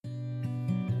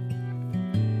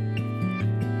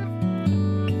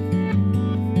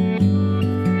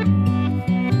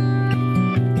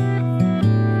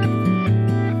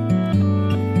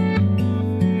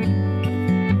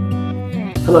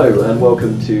Hello and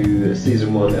welcome to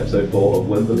Season 1, Episode 4 of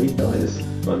When Belief Dies.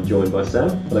 I'm joined by Sam.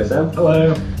 Hello Sam.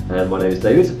 Hello. And my name is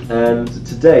David, and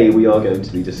today we are going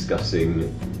to be discussing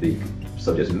the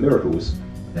subject of miracles,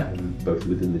 both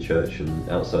within the church and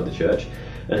outside the church,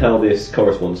 and how this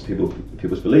corresponds to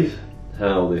people's belief,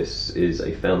 how this is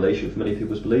a foundation for many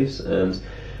people's beliefs, and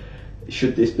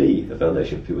should this be a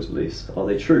foundation for people's beliefs? Are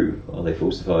they true? Are they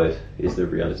falsified? Is there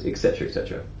reality? Etc.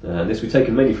 etc. And this we've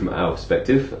taken mainly from our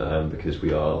perspective, because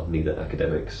we are neither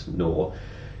academics nor,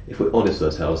 if we're honest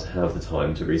with ourselves, have the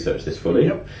time to research this fully.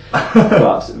 Yep.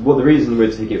 But the reason we're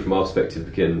taking it from our perspective,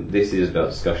 again, this is about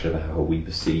discussion of how we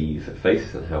perceive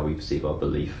faith and how we perceive our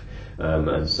belief.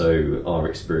 And so our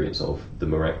experience of the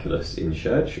miraculous in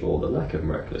church, or the lack of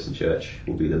miraculous in church,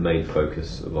 will be the main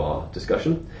focus of our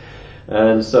discussion.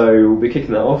 And so we'll be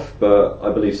kicking that off, but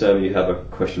I believe, Sam, you have a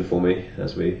question for me,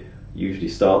 as we usually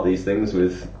start these things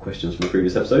with questions from the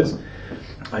previous episodes.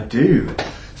 I do.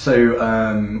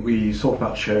 So we talked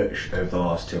about church over the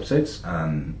last two episodes,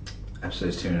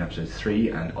 episodes 2 and episode 3,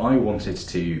 and I wanted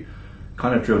to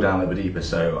kind of drill down a little bit deeper.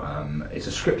 So it's a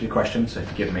scripted question, so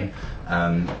forgive me. So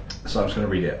I'm just going to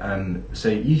read it. So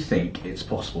you think it's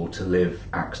possible to live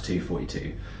Acts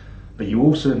 2:42, but you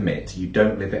also admit you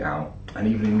don't live it out, and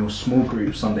even in your small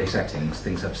group Sunday settings,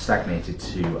 things have stagnated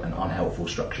to an unhelpful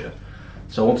structure.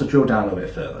 So I want to drill down a little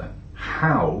bit further.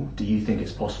 How do you think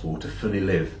it's possible to fully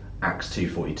live Acts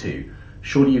 2:42?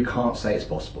 Surely you can't say it's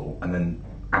possible, and then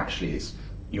actually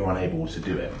you're unable to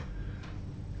do it.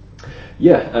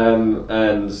 Yeah,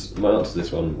 and my answer to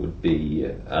this one would be,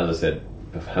 as I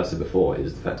have said before,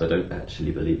 is the fact I don't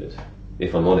actually believe it.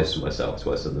 If I'm honest with myself, that's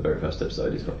what I said in the very first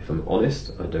episode, is if I'm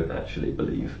honest, I don't actually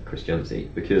believe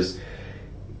Christianity, because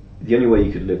the only way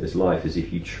you could live this life is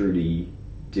if you truly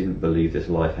didn't believe this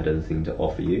life had anything to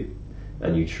offer you,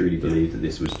 and you truly believed that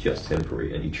this was just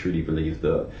temporary, and you truly believed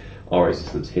that our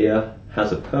existence here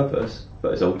has a purpose,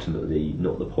 but is ultimately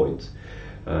not the point,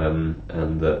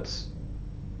 and that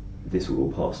this will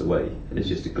all pass away, and it's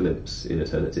just a glimpse in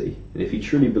eternity. And if you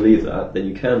truly believe that, then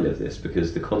you can live this,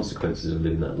 because the consequences of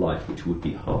living that life, which would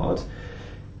be hard,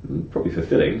 probably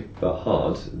fulfilling, but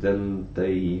hard, then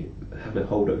they have no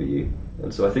hold over you.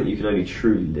 And so I think you can only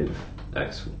truly live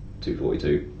Acts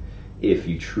 2:42 if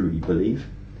you truly believe,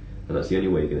 and that's the only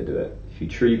way you're going to do it. If you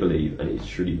truly believe and it's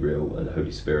truly real and the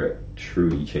Holy Spirit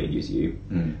truly changes you,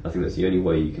 I think that's the only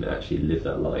way you can actually live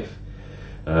that life.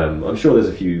 I'm sure there's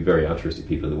a few very altruistic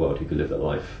people in the world who could live that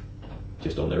life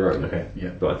just on their own. Okay, yeah.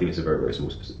 But I think it's a very, very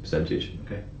small percentage.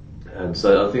 Okay. And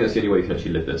so I think that's the only way you can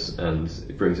actually live this, and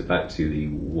it brings it back to the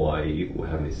why we're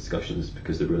having these discussions,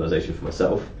 because the realisation for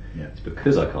myself is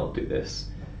because I can't do this,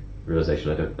 realisation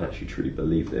I don't actually truly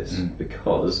believe this,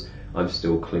 because I'm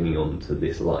still clinging on to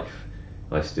this life.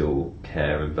 I still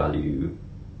care and value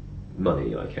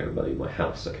money, I care and value my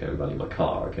house, I care and value my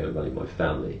car, I care and value my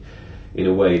family, in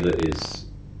a way that is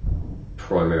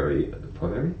primary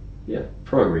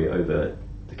over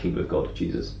the kingdom of God,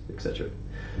 Jesus, etc.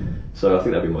 So I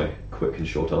think that'd be my quick and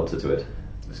short answer to it.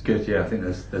 That's good. Yeah, I think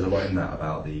there's a lot in that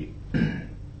about the.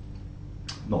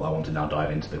 Not that I want to now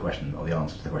dive into the question or the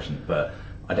answer to the question, but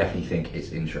I definitely think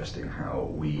it's interesting how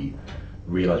we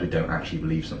realise we don't actually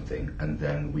believe something, and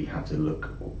then we have to look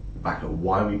back at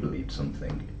why we believed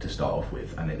something to start off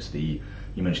with. And it's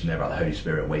you mentioned there about the Holy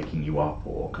Spirit waking you up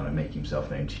or kind of making himself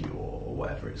known to you or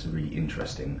whatever. It's a really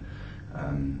interesting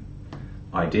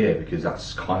idea, because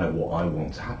that's kind of what I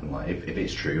want to happen. Like if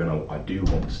it's true, and I do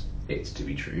want it to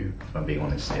be true, if I'm being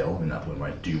honest still, in that point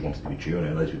where I do want it to be true. I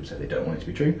know loads of people say they don't want it to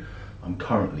be true. I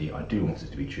do want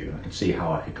it to be true, and I can see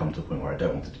how I could come to a point where I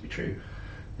don't want it to be true.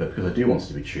 But because I do want it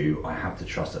to be true, I have to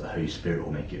trust that the Holy Spirit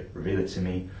will reveal it to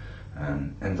me.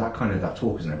 And that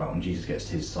talk, isn't it, about when Jesus gets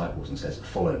to his disciples and says,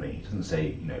 "Follow me." He doesn't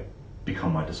say,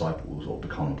 become my disciples or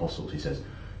become apostles. He says,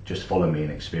 just follow me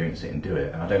and experience it and do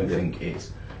it. And I don't think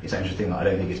it's interesting that I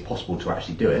don't think it's possible to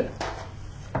actually do it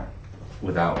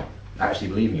without actually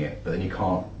believing it. But then you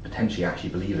can't potentially actually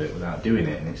believe it without doing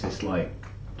it. And it's this like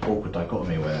awkward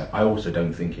dichotomy where I also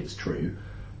don't think it's true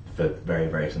for very,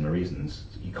 very similar reasons.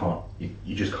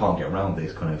 You just can't get around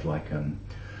this kind of like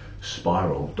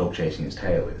spiral, dog chasing its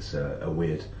tail. It's a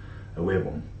weird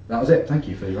one. That was it. Thank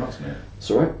you for your answer, mate. It's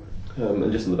alright.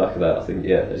 And just on the back of that, I think,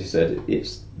 as you said,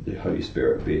 it's the Holy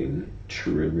Spirit being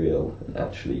true and real and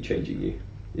actually changing you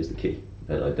is the key.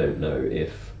 And I don't know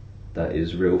if that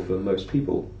is real for most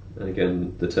people. And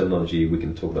again, the terminology, we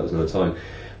can talk about this another time,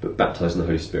 but baptised in the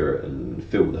Holy Spirit and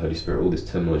filled with the Holy Spirit, all this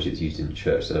terminology that's used in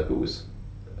church circles,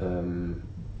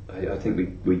 I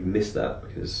think we miss that,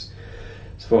 because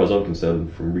as far as I'm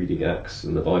concerned, from reading Acts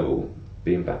and the Bible,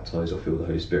 being baptised or filled with the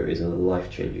Holy Spirit is a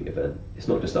life-changing event. It's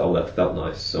not just that, oh, that felt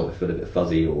nice, so I feel a bit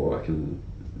fuzzy, or I can,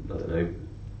 I don't know,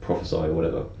 prophesy or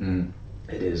whatever.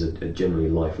 It is a generally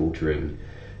life-altering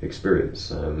experience.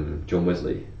 John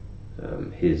Wesley,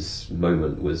 his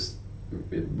moment was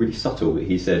really subtle.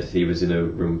 He said he was in a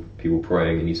room, people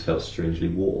praying, and he felt strangely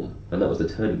warm, and that was the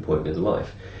turning point in his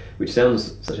life, which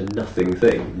sounds such a nothing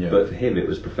thing, but for him it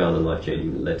was profound and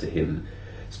life-changing. It led to him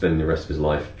spending the rest of his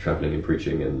life travelling and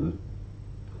preaching and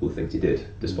all the things he did,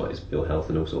 despite his ill health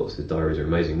and all sorts. His diaries are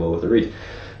amazing, well worth a read.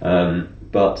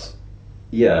 But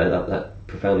yeah, that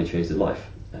profoundly changed his life,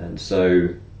 and so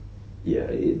yeah,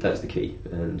 that's the key.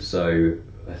 And so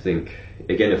I think,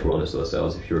 again, if we're honest with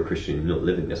ourselves, if you're a Christian and you're not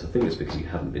living this, I think it's because you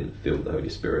haven't been filled with the Holy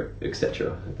Spirit,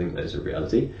 etc. I think that is a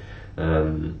reality,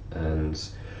 and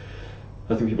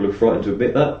I think people are frightened to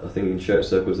admit that. I think in church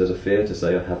circles there's a fear to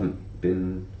say I haven't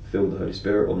been filled with the Holy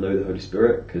Spirit or know the Holy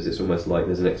Spirit, because it's almost like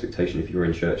there's an expectation if you're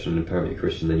in church and apparently a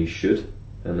Christian then you should,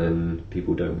 and then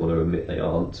people don't want to admit they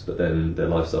aren't, but then their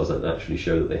lifestyles don't actually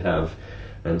show that they have.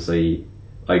 And so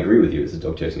I agree with you, it's a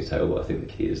dog chasing its tail, but I think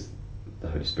the key is the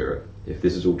Holy Spirit. If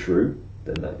this is all true,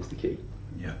 then that is the key.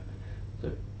 Yeah.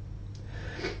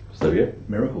 So yeah.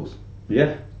 Miracles.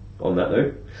 Yeah, on that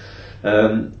note.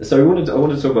 So I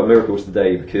wanted to talk about miracles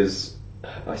today because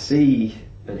I see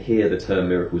and hear the term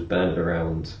miracles banded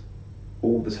around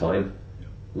all the time,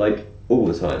 like all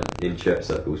the time in church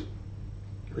circles,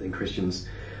 within Christians,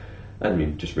 and I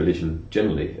mean just religion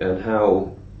generally, and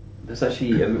how that's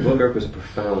actually, well, miracles are a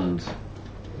profound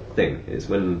thing. It's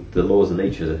when the laws of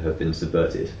nature have been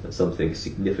subverted and something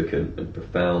significant and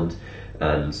profound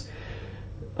and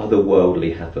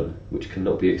otherworldly happen, which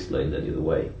cannot be explained any other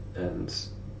way. And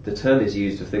the term is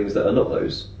used for things that are not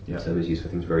those. The term is used for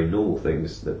things, very normal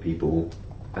things that people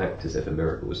act as if are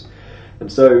miracles.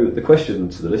 And so the question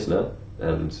to the listener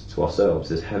and to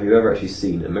ourselves is, have you ever actually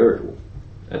seen a miracle?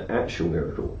 An actual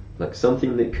miracle? Like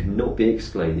something that could not be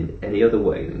explained in any other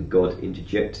way than God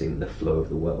interjecting the flow of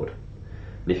the world.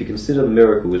 And if you consider the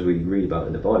miracles we read about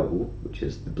in the Bible, which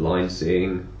is the blind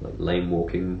seeing, like lame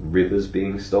walking, rivers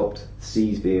being stopped,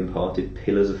 seas being parted,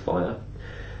 pillars of fire,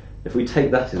 if we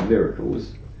take that as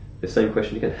miracles, the same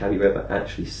question again, have you ever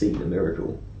actually seen a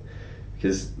miracle?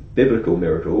 Because biblical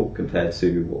miracle compared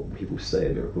to what people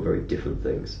say a miracle, very different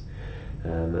things.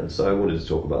 And so I wanted to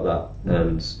talk about that.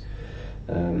 And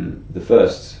the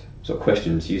first sort of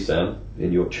question to you, Sam,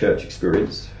 in your church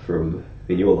experience,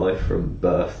 in your life from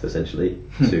birth essentially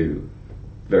to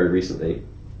very recently,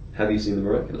 have you seen the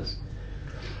miraculous?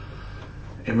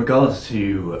 In regards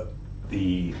to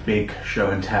the big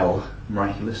show and tell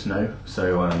miraculous, no.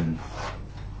 So I'm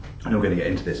not going to get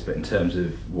into this, but in terms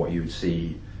of what you would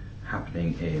see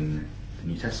happening in the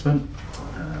New Testament,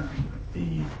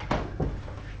 the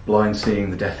blind seeing,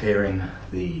 the deaf hearing,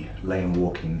 the lame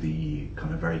walking, the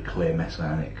kind of very clear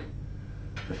messianic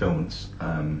fulfillments,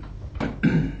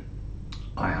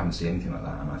 I haven't seen anything like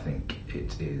that, and I think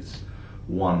it is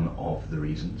one of the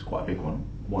reasons, quite a big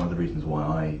one of the reasons why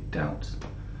I doubt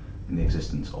in the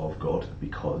existence of God,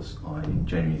 because I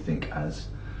genuinely think as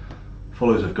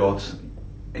followers of God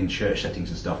in church settings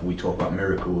and stuff, we talk about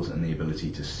miracles and the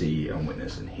ability to see and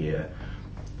witness and hear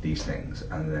these things,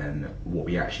 and then what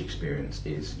we actually experience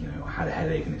is, I had a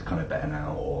headache and it's kind of better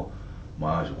now, or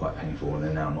my eyes were quite painful and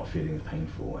then now I'm not feeling as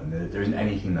painful, and there isn't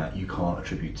anything that you can't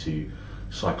attribute to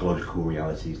psychological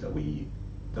realities that we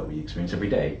experience every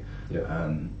day.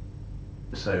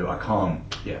 So I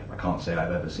can't say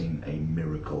I've ever seen a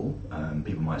miracle.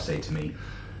 People might say to me,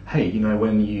 hey,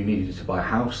 when you needed to buy a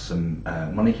house, some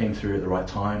money came through at the right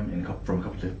time from a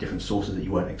couple of different sources that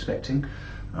you weren't expecting.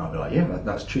 And I'll be like, yeah,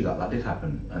 that's true, that did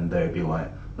happen. And they'd be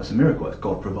like, that's a miracle, that's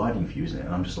God providing for you, isn't it?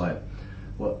 And I'm just like,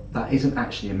 well, that isn't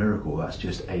actually a miracle, that's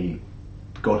just a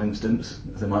God instance,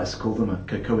 as they might call them,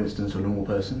 a coincidence or a normal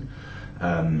person.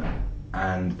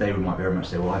 And they might very much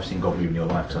say, well, I've seen God move in your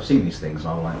life because I've seen these things. And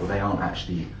I'm like, well, they aren't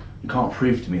actually, you can't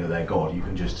prove to me that they're God. You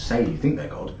can just say you think they're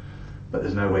God, but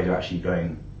there's no way to actually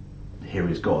going, here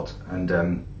is God. And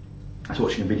I was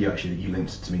watching a video actually that you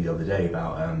linked to me the other day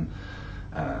about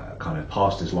kind of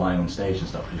pastors lying on stage and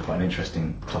stuff, which is quite an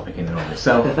interesting topic in and of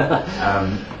itself.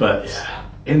 But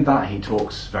in that he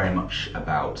talks very much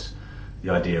about the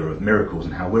idea of miracles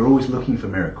and how we're always looking for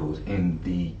miracles in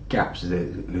the gaps,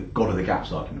 the God of the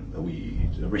gaps argument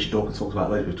that Richard Dawkins talks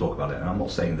about, loads of people talk about it, and I'm not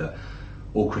saying that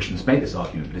all Christians make this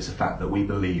argument, but it's a fact that we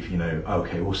believe,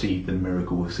 okay, we'll see the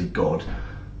miracle, we'll see God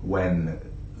when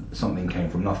something came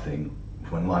from nothing,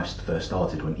 when life first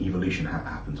started, when evolution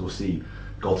happens, we'll see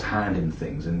God's hand in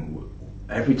things, and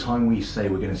every time we say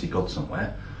we're going to see God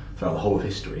somewhere, throughout the whole of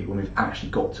history, when we've actually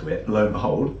got to it, lo and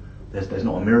behold, there's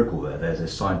not a miracle there. There's a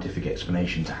scientific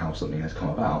explanation to how something has come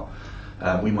about.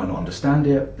 We might not understand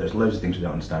it. There's loads of things we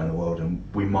don't understand in the world, and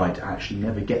we might actually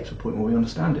never get to a point where we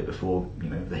understand it before,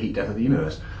 the heat death of the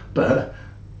universe. But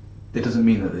it doesn't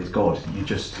mean that it's God. You're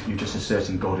just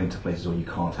asserting God into places where you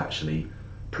can't actually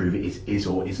prove it is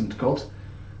or isn't God.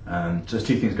 So there's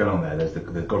two things going on there. There's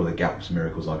the God of the gaps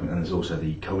miracles argument, and there's also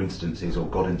the coincidences or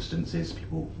God instances,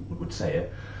 people would say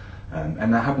it.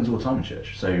 And that happens all the time in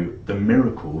church. So the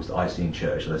miracles that I see in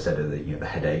church, as I said, are the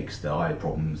headaches, the eye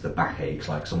problems, the backaches.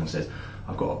 Like someone says,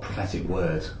 I've got a prophetic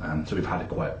word. So we've had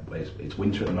it's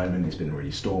winter at the moment. It's been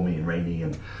really stormy and rainy,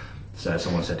 and so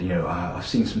someone said, I've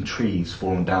seen some trees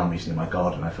falling down recently in my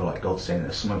garden. I feel like God's saying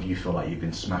that some of you feel like you've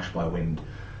been smashed by wind,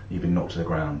 you've been knocked to the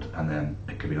ground. And then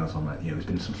it could be another time like, there's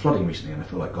been some flooding recently, and I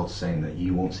feel like God's saying that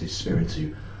He wants His Spirit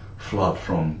to flood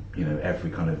from every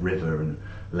kind of river and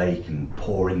lake and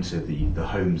pour into the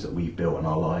homes that we've built in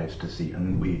our lives to see,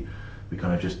 and we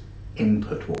kind of just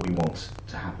input what we want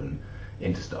to happen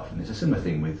into stuff. And it's a similar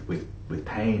thing with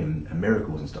pain and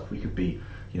miracles and stuff. We could be,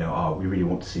 we really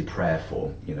want to see prayer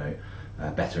for,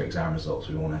 better exam results.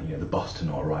 We want the bus to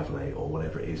not arrive late or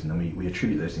whatever it is, and then we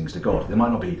attribute those things to God. There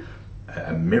might not be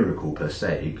a miracle per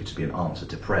se. It could just be an answer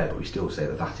to prayer, but we still say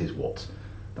that is what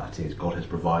that is. God has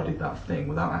provided that thing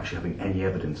without actually having any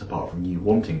evidence apart from you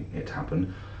wanting it to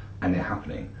happen and it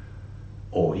happening.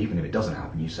 Or even if it doesn't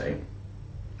happen, you say,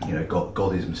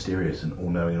 God is mysterious and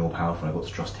all-knowing and all-powerful, and I've got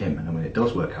to trust Him. And then when it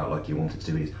does work out like you want it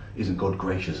to, isn't God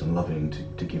gracious and loving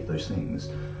to give those things?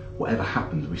 Whatever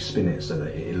happens, we spin it so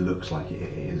that it looks like it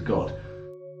is God.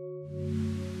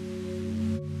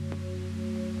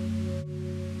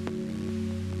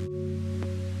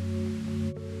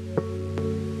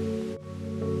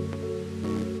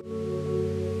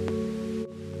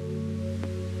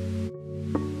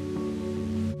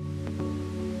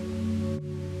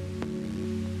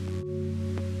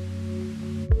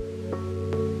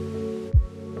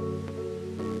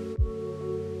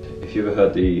 If you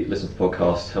ever listen to the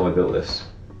podcast, How I Built This,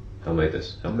 How I Made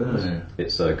This, How I Built This.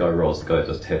 It's Guy Raz, the guy that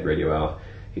does TED Radio Hour.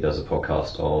 He does a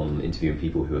podcast on interviewing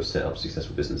people who have set up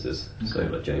successful businesses. Okay. So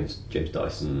like James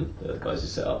Dyson, the guys who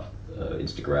set up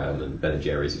Instagram and Ben &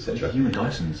 Jerry's, etc. You and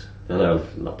Dysons. I know,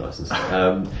 I love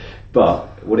Dysons.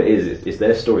 But what it is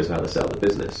their stories of how they set up the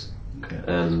business. Okay.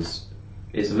 And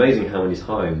it's amazing how many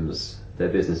times their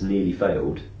business nearly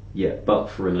failed, yet but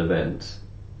for an event,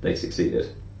 they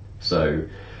succeeded. So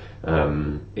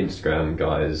Instagram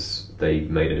guys, they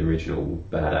made an original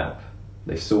bad app.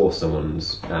 They saw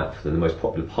someone's app, and the most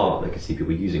popular part they could see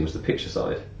people using was the picture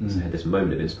side. So they had this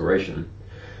moment of inspiration.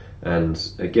 And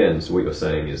again, so what you're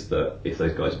saying is that if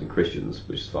those guys had been Christians,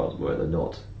 which as far as I'm aware they're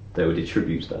not, they would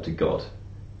attribute that to God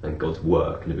and God's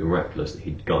work, and it'd be miraculous that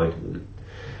He'd guide them.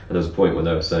 And there was a point when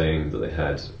they were saying that they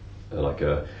had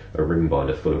a ring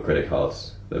binder full of credit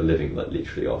cards. They were living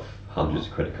literally off hundreds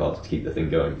of credit cards to keep the thing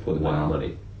going before they ran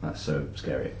money. That's so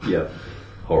scary. Yeah,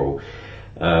 horrible.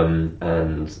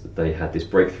 And they had this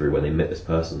breakthrough when they met this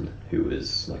person who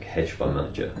was like a hedge fund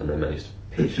manager, and they managed to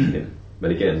pitch him. But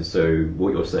again, so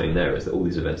what you're saying there is that all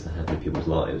these events that happen in people's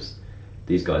lives,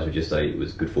 these guys would just say it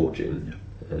was good fortune,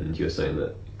 and you're saying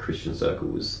that Christian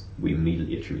circles, we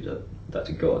immediately attribute that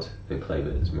to God and claim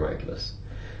it as miraculous.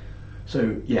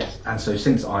 So yes, and so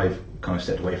since I've kind of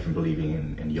stepped away from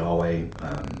believing in Yahweh,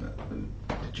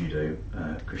 the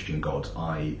Judeo-Christian gods,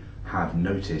 I have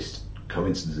noticed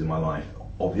coincidences in my life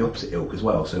of the opposite ilk as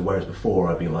well. So whereas before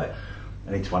I'd be like,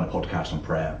 I need to find a podcast on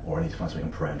prayer, or I need to find something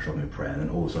on prayer and struggling with prayer, and then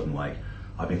all of a sudden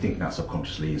I've been thinking that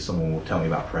subconsciously, someone will tell me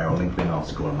about prayer or link me an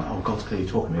article, and I'm like, oh, God's clearly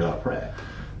talking to me about prayer.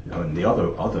 And the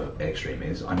other extreme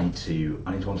is I need to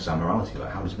understand morality.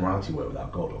 Like, how does morality work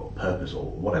without God, or purpose, or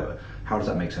whatever? How does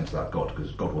that make sense without God?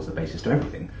 Because God was the basis to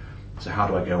everything. So how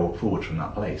do I go forward from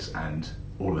that place? And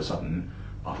all of a sudden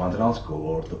I'll find an article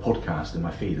or the podcast in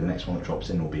my feed. The next one that drops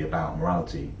in will be about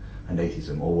morality and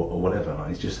atheism or whatever.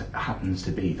 And it just happens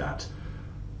to be that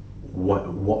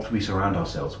what we surround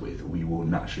ourselves with, we will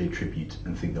naturally attribute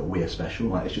and think that we're special.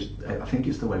 Like, it's just, I think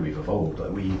it's the way we've evolved. Like,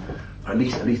 at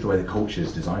least the way the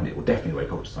culture's designed it, or definitely the way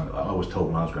culture's designed it. Like, I was told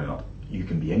when I was growing up, you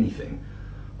can be anything.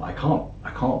 Like,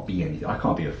 I can't be anything. I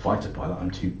can't be a fighter pilot.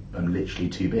 I'm literally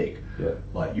too big. Yeah.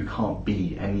 Like, you can't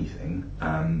be anything,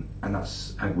 and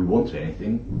we want to be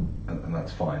anything, and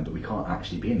that's fine. But we can't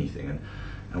actually be anything,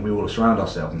 and we all surround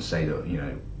ourselves and say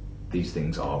that these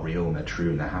things are real and they're true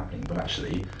and they're happening. But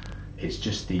actually, it's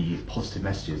just the positive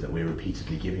messages that we're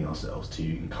repeatedly giving ourselves to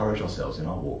encourage ourselves in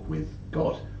our walk with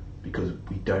God, because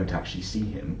we don't actually see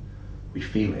Him, we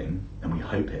feel Him, and we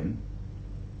hope in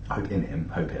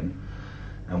Him,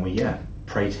 and we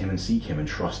pray to Him and seek Him and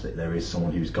trust that there is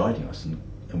someone who's guiding us. And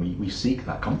and we seek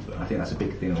that comfort. I think that's a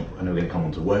big thing. I know we're going to come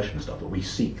on to worship and stuff, but we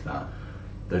seek that,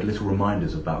 those little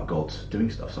reminders about God doing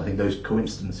stuff. So I think those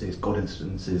coincidences, God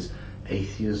incidences,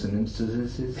 atheism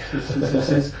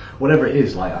instances, whatever it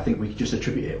is, like, I think we could just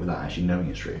attribute it without actually knowing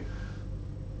it's true.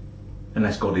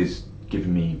 Unless God is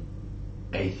giving me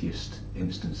atheist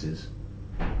instances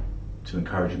to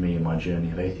encourage me in my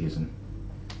journey of atheism.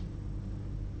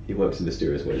 He works in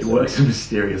mysterious ways. He works in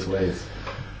mysterious ways.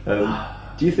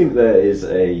 Do you think there is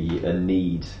a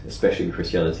need, especially in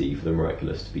Christianity, for the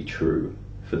miraculous to be true,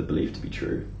 for the belief to be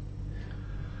true?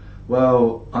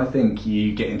 Well, I think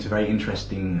you get into very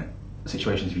interesting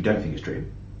situations if you don't think it's true.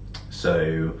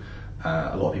 So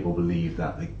a lot of people believe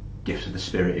that the gifts of the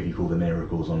Spirit, if you call them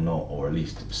miracles or not, or at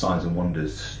least signs and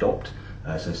wonders, stopped.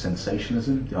 So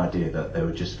sensationalism, the idea that they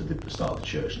were just for the start of the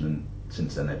church, and then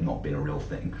since then they've not been a real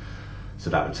thing. So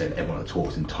that would say that everyone that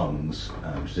talks in tongues,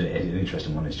 which is an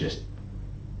interesting one, is just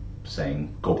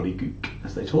saying gobbledygook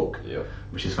as they talk,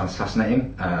 which is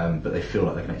fascinating. But they feel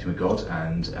like they're connecting with God,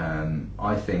 and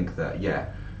I think that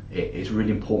it's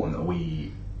really important that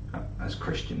we, as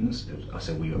Christians, I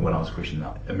said when I was a Christian,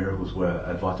 that miracles were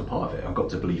a vital part of it. I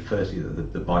got to believe firstly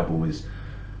that the Bible is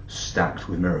stacked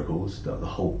with miracles, that the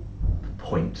whole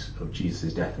point of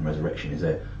Jesus' death and resurrection is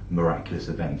a miraculous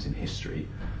event in history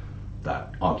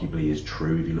that arguably is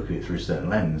true if you look at it through a certain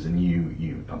lens. And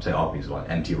I'm saying arguably, like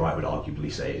N.T. Wright would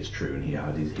arguably say it's true, and he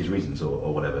had his reasons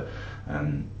or whatever.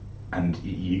 And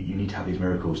you need to have these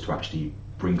miracles to actually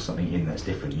bring something in that's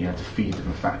different. You have to feed a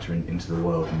different factor into the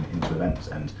world and into events.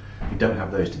 And if you don't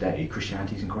have those today,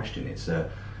 Christianity is in question. It's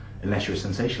unless you're a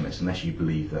sensationalist, unless you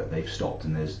believe that they've stopped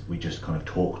and we just kind of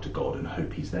talk to God and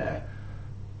hope He's there.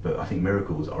 But I think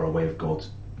miracles are a way of God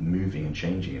moving and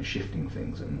changing and shifting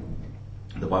things. And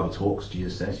the Bible talks,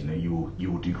 Jesus says, you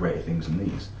will do greater things than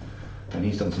these. And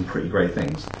He's done some pretty great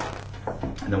things.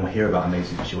 And then we'll hear about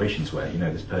amazing situations where,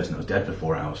 this person that was dead for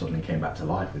 4 hours suddenly came back to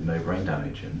life with no brain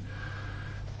damage. And,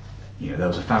 there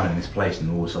was a famine in this place,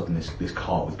 and all of a sudden this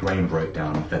cart with grain broke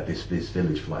down and fed this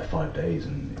village for like 5 days.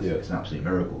 And it's an absolute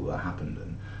miracle that happened.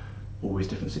 And all these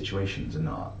different situations. And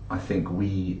I think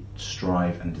we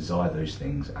strive and desire those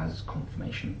things as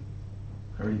confirmation.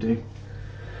 I really do.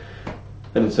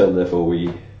 And in turn, therefore,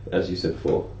 we, as you said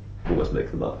before, almost make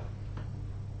them up,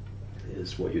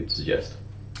 is what you'd suggest.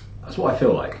 That's what I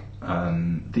feel like.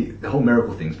 The whole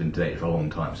miracle thing's been debated for a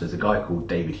long time. So there's a guy called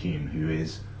David Hume, who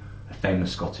is a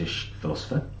famous Scottish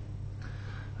philosopher.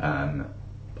 I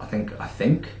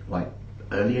think like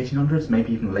early 1800s,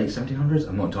 maybe even late 1700s.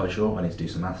 I'm not entirely sure. I need to do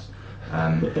some maths.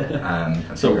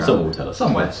 Someone will tell us.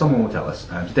 Someone will tell us.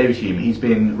 David Hume, he's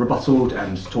been rebutted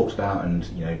and talked about and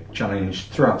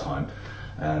challenged throughout time.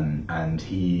 And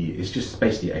he is just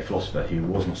basically a philosopher who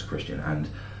was not a Christian and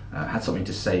had something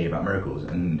to say about miracles.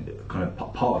 And kind of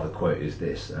part of the quote is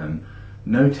this: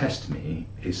 no testimony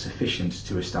is sufficient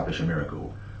to establish a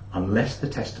miracle unless the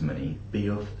testimony be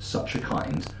of such a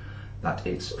kind that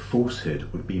its falsehood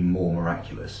would be more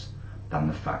miraculous than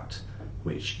the fact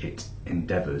which it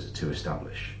endeavours to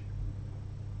establish.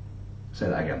 Say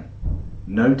that again.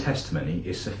 No testimony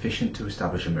is sufficient to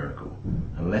establish a miracle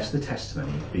unless the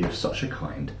testimony be of such a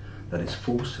kind that its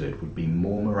falsehood would be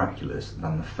more miraculous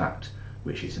than the fact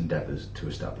which it endeavours to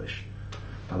establish.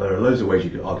 Now, there are loads of ways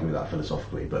you could argue with that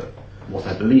philosophically, but what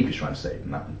I believe he's trying to say,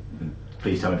 and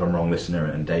please tell me if I'm wrong, listener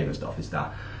and Dave and stuff, is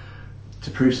that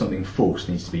to prove something false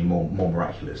needs to be more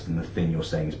miraculous than the thing you're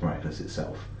saying is miraculous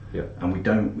itself. Yeah. And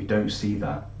we don't see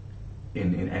that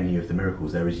in any of the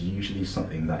miracles. There is usually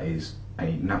something that is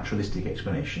a naturalistic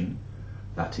explanation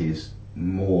that is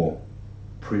more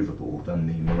provable than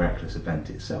the miraculous event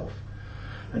itself.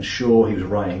 And sure, he was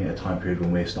writing at a time period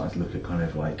when we're starting to look at kind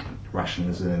of like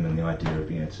rationalism and the idea of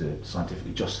being able to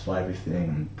scientifically justify everything,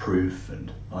 and proof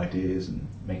and ideas, and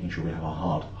making sure we have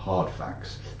our hard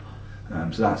facts.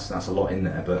 So that's a lot in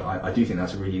there, but I do think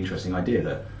that's a really interesting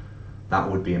idea that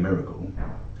would be a miracle,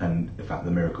 and in fact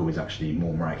the miracle is actually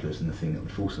more miraculous than the thing that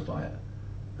would falsify it.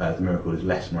 The miracle is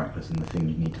less miraculous than the thing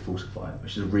you need to falsify it,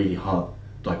 which is a really hard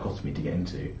dichotomy to get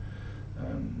into.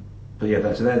 But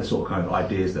yeah, so they're the sort of kind of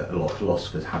ideas that a lot of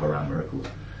philosophers have around miracles.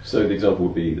 So the example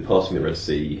would be the parting of the Red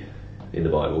Sea in the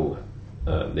Bible.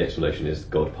 The explanation is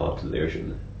God parted the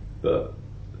ocean, but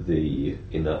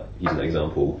using that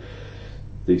example,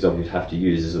 the example you'd have to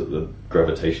use is that the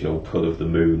gravitational pull of the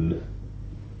moon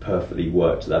perfectly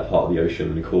worked to that part of the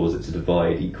ocean and caused it to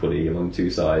divide equally among two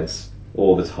sides,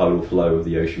 or the tidal flow of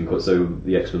the ocean. So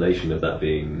the explanation of that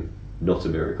being not a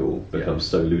miracle becomes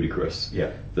so ludicrous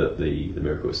that the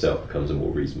miracle itself becomes a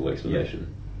more reasonable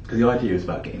explanation. because the idea is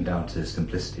about getting down to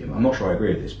simplicity. I'm not sure I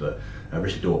agree with this, but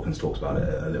Richard Dawkins talks about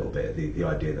it a little bit. The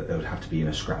idea that there would have to be in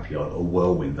a scrapyard a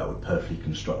whirlwind that would perfectly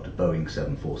construct a Boeing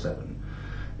 747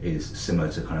 is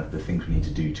similar to kind of the things we need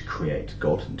to do to create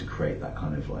God and to create that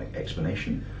kind of like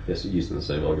explanation. Yes, you're using the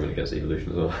same argument against evolution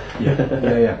as well.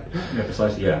 Yeah,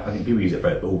 precisely. Yeah, I think people use it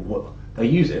for they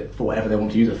use it for whatever they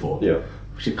want to use it for. Yeah.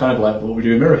 Which is kind of like what we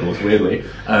do in miracles, weirdly.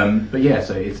 But yeah,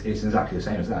 so it's exactly the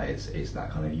same as that. It's that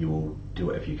kind of, you will do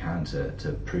whatever you can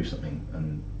to prove something,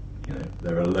 and you know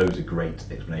there are loads of great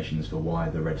explanations for why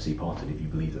the Red Sea parted if you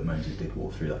believe that Moses did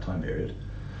walk through that time period,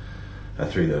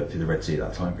 through the Red Sea at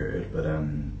that time period. But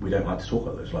we don't like to talk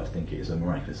about those. We like to think it is a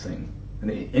miraculous thing.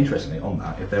 And interestingly, on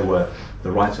that, if there were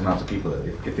the right amount of people,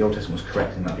 if the Old Testament was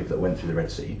correct in that people that went through the Red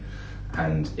Sea,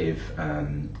 and if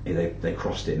they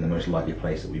crossed it in the most likely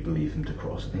place that we believe them to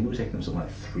cross, I think it would take them something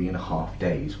like 3.5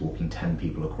 days walking 10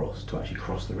 people across to actually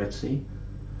cross the Red Sea.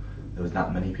 There was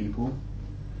that many people,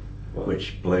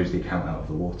 which blows the account out of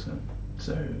the water.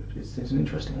 So it's an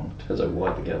interesting one. Depends how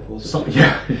wide the gap was.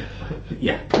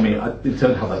 Yeah. I mean, in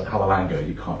terms of how the land goes,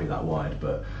 you can't be that wide,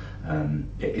 but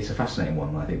it's a fascinating one.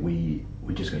 And I think we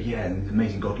just go, yeah, and it's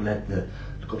amazing. God led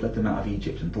them out of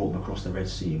Egypt and brought them across the Red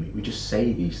Sea. And we just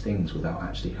say these things without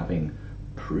actually having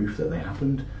proof that they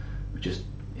happened. We just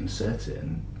insert it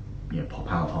and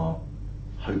pop out our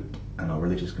hope and our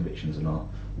religious convictions and our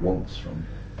wants from.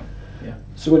 Yeah.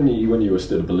 So when you were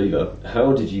still a believer,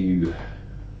 how did you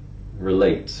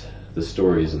relate the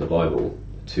stories in the Bible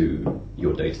to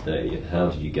your day to day, and how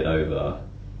did you get over?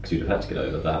 Because you'd have had to get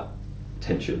over that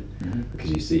tension,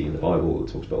 because you see in the Bible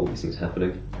it talks about all these things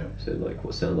happening. Yeah. So like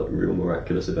what sound like real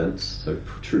miraculous events, so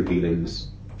true healings,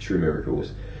 true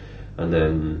miracles, and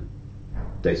then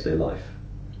day to day life.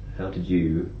 How did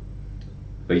you?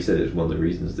 But you said it was one of the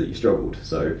reasons that you struggled.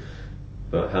 So,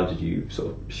 but how did you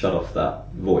sort of shut off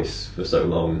that voice for so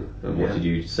long, and what did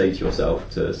you say to yourself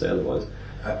to say otherwise?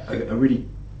 A really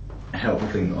helpful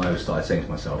thing that I started saying to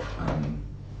myself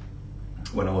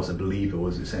when I was a believer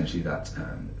was essentially that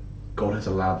God has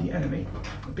allowed the enemy,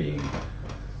 being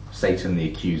Satan, the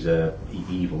accuser,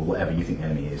 evil, whatever you think the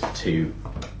enemy is, to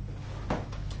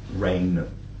reign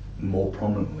more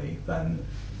prominently than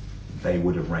they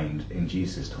would have reigned in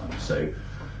Jesus' time. So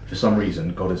for some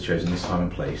reason, God has chosen this time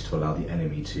and place to allow the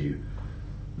enemy to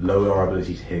lower our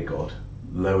ability to hear God,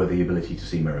 lower the ability to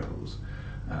see miracles,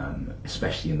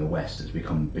 especially in the West. It's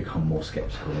become more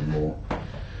sceptical and more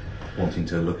wanting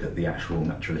to look at the actual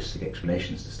naturalistic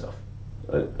explanations to stuff.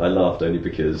 I laughed only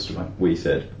because we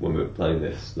said when we were playing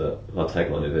this that our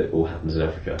tagline of it all happens in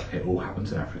Africa. It all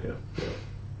happens in Africa. Yeah.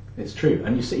 It's true,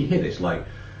 and you hear this like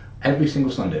every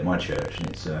single Sunday at my church,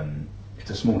 and it's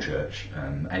a small church,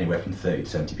 anywhere from 30 to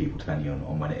 70 people depending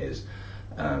on when it is.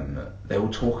 They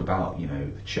will talk about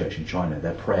the church in China.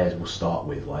 Their prayers will start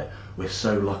with like, we're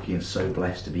so lucky and so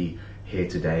blessed to be here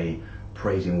today,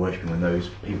 praising and worshipping, when those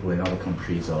people in other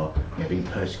countries are being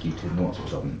persecuted and all that sort of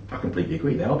stuff. And I completely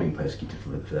agree, they are being persecuted for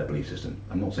their belief system.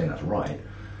 I'm not saying that's right,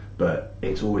 but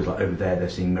it's always like over there they're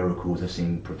seeing miracles, they're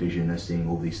seeing provision, they're seeing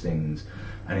all these things,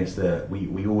 and it's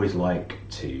we always like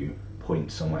to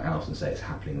point somewhere else and say it's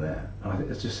happening there, and I think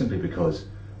it's just simply because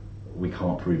we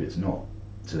can't prove it's not,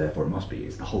 so therefore it must be.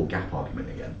 It's the whole gap argument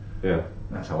again. Yeah,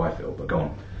 that's how I feel. But go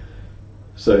on.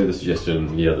 So the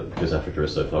suggestion, that because Africa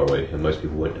is so far away and most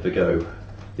people won't ever go,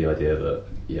 the idea that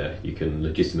you can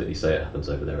legitimately say it happens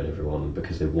over there, and everyone,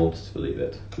 because they want to believe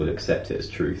it, will accept it as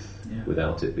truth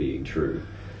without it being true.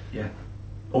 Yeah.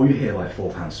 Or you hear like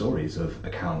fourth-hand stories of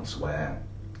accounts where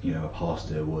a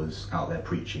pastor was out there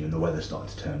preaching and the weather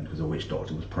started to turn because a witch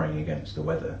doctor was praying against the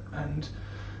weather, and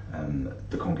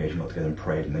the congregation got together and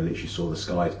prayed, and they literally saw the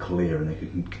skies clear and they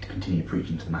could continue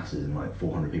preaching to the masses, and like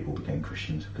 400 people became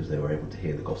Christians because they were able to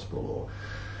hear the gospel.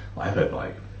 Or I've heard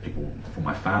like people from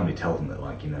my family tell them that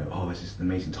this is an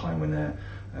amazing time when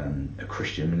a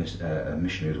Christian a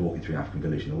missionary was walking through an African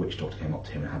village and the witch doctor came up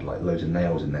to him and had like loads of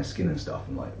nails in their skin and stuff,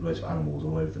 and like loads of animals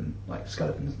all over them, like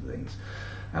skeletons and things,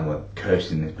 and were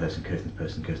cursing this person, cursing this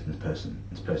person, cursing this person.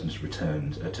 This person just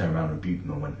turned around and rebuked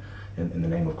them and went, in the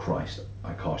name of Christ,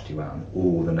 I cast you out. And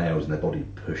all the nails in their body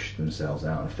pushed themselves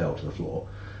out and fell to the floor.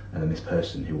 And then this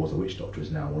person, who was a witch doctor, is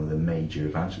now one of the major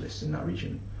evangelists in that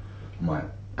region. I'm like,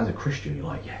 as a Christian, you're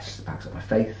like, yes, it backs up my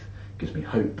faith, gives me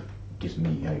hope, gives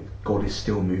me, God is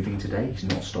still moving today. He's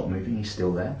not stopped moving, he's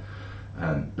still there.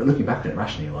 But looking back at it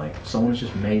rationally, like, someone's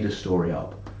just made a story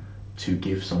up to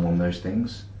give someone those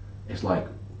things. It's like,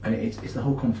 and it's the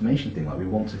whole confirmation thing. Like, we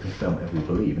want to confirm whatever we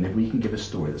believe, and if we can give a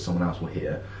story that someone else will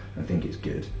hear and think it's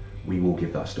good, we will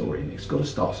give that story. And it's got to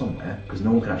start somewhere, because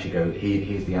no one can actually go,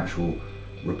 here's the actual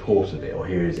report of it, or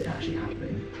here is it actually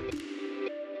happening.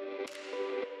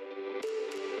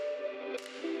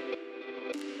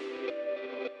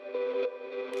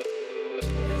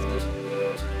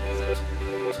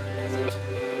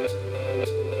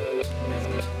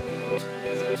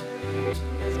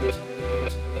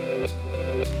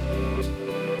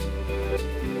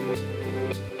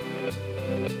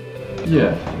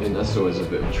 Yeah, I mean that's always a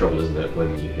bit of trouble, isn't it,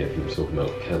 when you hear people talking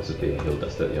about cancer being healed,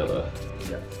 that's that, the other.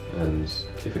 Yeah. And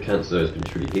if a cancer has been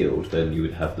truly healed, then you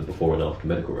would have the before and after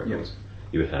medical records.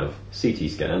 You would have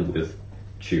CT scan with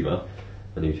tumour,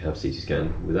 and you'd have CT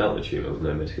scan without the tumour, with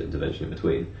no medical intervention in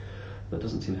between. That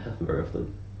doesn't seem to happen very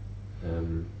often,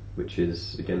 which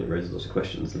is, again, it raises lots of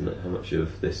questions, and how much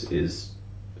of this is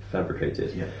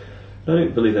fabricated. Yeah. I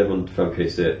don't believe everyone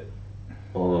fabricates it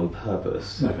on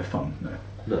purpose. No, for fun, no.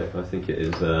 No, I think it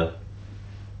is,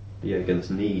 again, this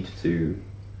need to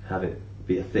have it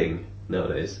be a thing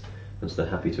nowadays, and so they're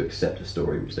happy to accept a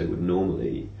story which they would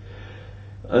normally.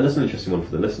 And that's an interesting one for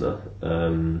the listener.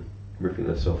 Ripping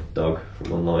this off Doug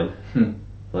from online.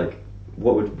 Like,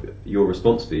 what would your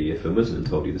response be if a Muslim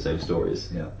told you the same stories?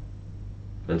 Yeah.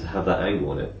 And to have that angle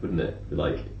on it, wouldn't it?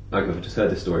 Like, okay, if I just heard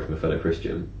this story from a fellow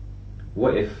Christian,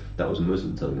 what if that was a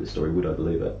Muslim telling me the story? Would I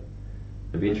believe it?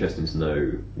 It'd be interesting to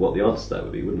know what the answer to that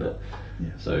would be, wouldn't it?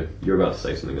 Yeah. So you're about to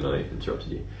say something, and I interrupted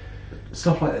you.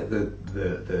 Stuff like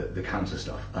the cancer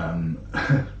stuff.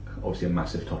 Obviously, a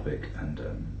massive topic and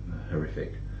a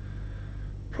horrific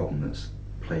problem that's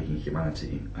plaguing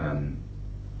humanity.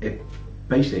 It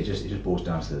basically just boils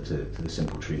down to the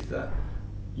simple truth that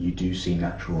you do see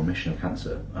natural remission of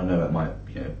cancer. I know it might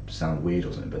sound weird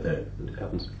or something, but It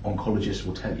happens. oncologists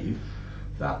will tell you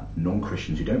that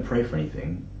non-Christians who don't pray for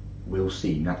anything will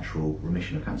see natural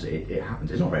remission of cancer. It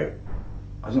happens. It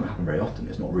doesn't happen very often.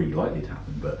 It's not really likely to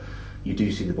happen, but you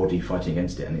do see the body fighting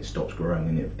against it, and it stops growing,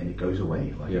 and it goes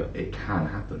away. It can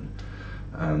happen.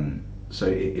 So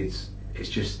it's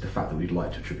just the fact that we'd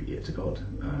like to attribute it to God.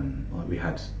 Like we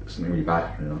had something really bad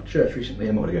happen in our church recently.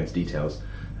 I'm not going to go into details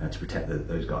to protect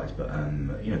those guys, but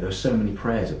there were so many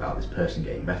prayers about this person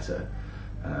getting better,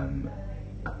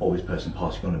 or this person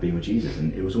passing on and being with Jesus,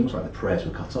 and it was almost like the prayers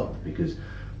were cut up because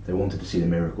they wanted to see the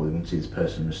miracle, they wanted to see this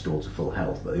person restored to full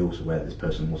health, but they also aware that this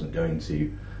person wasn't going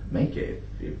to make it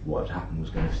if what had happened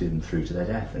was going to see them through to their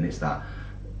death. And it's that,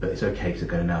 but it's okay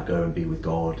to now go and be with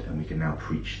God, and we can now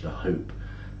preach the hope,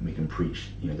 and we can preach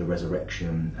the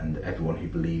resurrection, and everyone who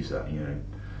believes that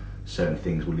certain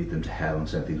things will lead them to hell and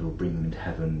certain things will bring them into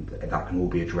heaven, that can all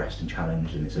be addressed and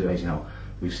challenged. And it's amazing how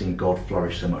we've seen God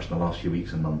flourish so much in the last few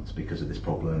weeks and months because of this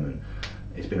problem, and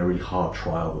it's been a really hard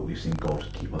trial, but we've seen God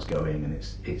keep us going. And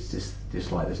it's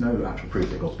just like there's no actual proof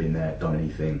that God's been there, done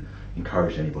anything,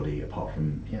 encouraged anybody apart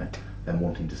from them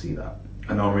wanting to see that.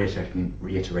 And I'm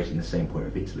reiterating the same point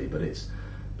repeatedly, but it's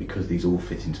because these all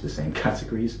fit into the same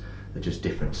categories. They're just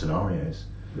different scenarios.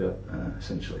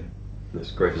 Essentially.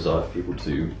 This great desire for people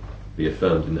to be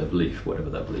affirmed in their belief, whatever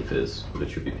that belief is, would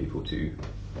cause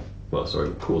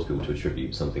people to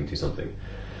attribute something to something.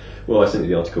 Well, I sent you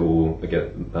the article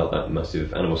again about that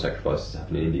massive animal sacrifices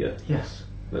happening in India. Yes.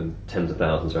 When tens of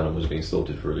thousands of animals are being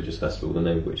slaughtered for a religious festival, the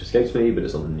name of which escapes me, but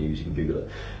it's on the news, you can Google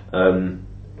it.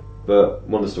 But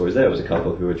one of the stories there was a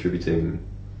couple who were attributing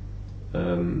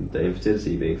their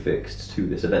infertility being fixed to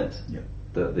this event. Yeah.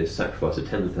 That this sacrifice of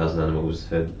tens of thousands of animals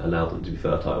had allowed them to be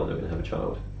fertile and they were going to have a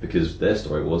child. Because their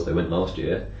story was they went last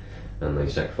year and they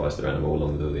sacrificed their animal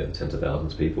along with all the other tens of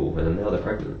thousands of people, and now they're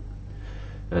pregnant.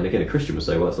 And again, a Christian would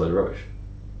say, well, that's a load of rubbish.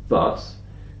 But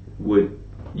would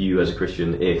you, as a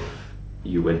Christian, if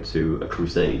you went to a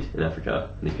crusade in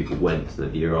Africa and these people went,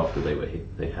 and the year after they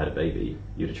had a baby,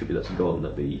 you'd attribute that to God and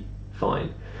that'd be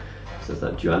fine? So there's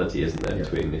that duality, isn't there,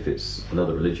 between if it's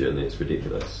another religion, it's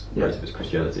ridiculous, whereas if it's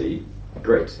Christianity,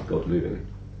 great, God's moving.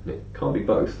 And it can't be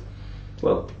both.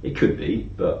 Well, it could be,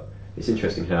 but it's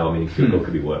interesting how, God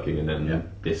could be working and then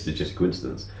this is just a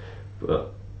coincidence.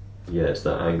 But it's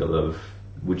that angle of,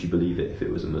 would you believe it if it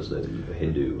was a Muslim, a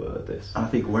Hindu, this? I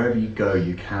think wherever you go,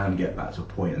 you can get back to a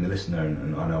point, and the listener,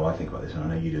 and I know I think about this, and I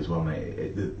know you do as well,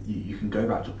 mate. You can go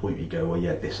back to a point where you go, well,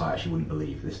 this I actually wouldn't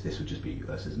believe. This would just be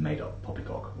this is made up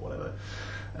poppycock or whatever.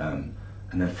 And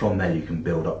then from there you can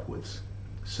build upwards.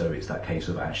 So it's that case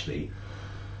of actually,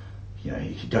 you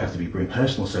don't have to bring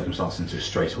personal circumstances into it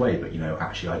straight away, but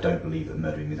actually I don't believe that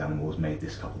murdering these animals made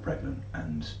this couple pregnant.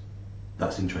 And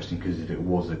that's interesting because if it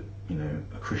was a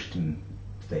Christian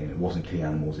thing, it wasn't killing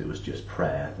animals, it was just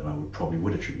prayer, then I probably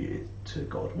would attribute it to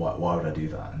God. Why would I do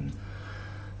that? And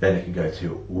then it can go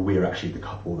to, well, we're actually the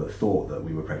couple that thought that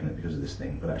we were pregnant because of this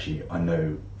thing, but actually I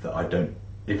know that I don't.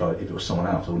 If it was someone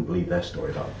else, I wouldn't believe their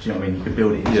story. But do you know what I mean? You can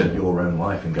build it into your own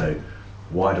life and go,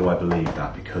 why do I believe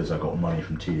that? Because I got money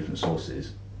from two different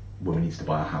sources when we needed to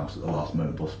buy a house at the last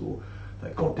moment possible,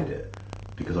 that God did it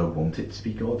because I want it to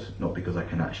be God, not because I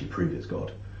can actually prove it's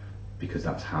God. Because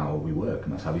that's how we work,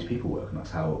 and that's how these people work, and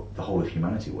that's how the whole of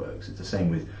humanity works. It's the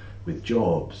same with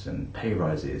jobs and pay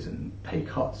rises and pay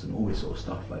cuts and all this sort of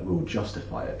stuff. Like, we'll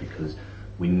justify it because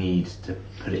we need to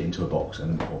put it into a box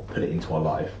or put it into our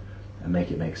life and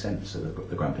make it make sense. So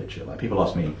the grand picture. Like people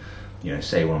ask me,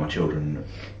 say one of my children,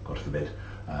 God forbid,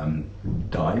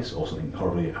 dies or something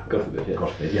horribly. God forbid, yeah.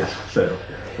 God forbid, yes. So,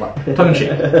 tongue in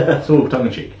cheek. It's all tongue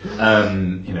in cheek.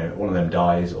 One of them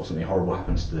dies or something horrible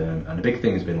happens to them, and the big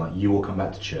thing has been like, you will come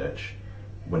back to church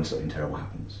when something terrible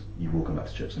happens. You will come back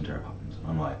to church when something terrible happens. And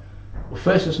I'm like, well,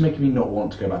 first it's making me not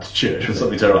want to go back to church when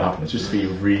something terrible happens, just to be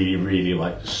really, really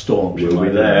like staunch. We'll be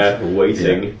there,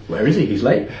 waiting. Yeah. Where is he? He's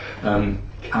late.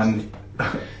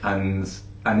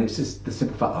 And it's just the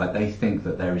simple fact that like, they think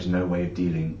that there is no way of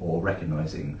dealing or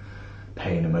recognising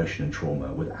pain, emotion and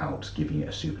trauma without giving it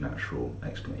a supernatural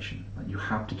explanation. Like, you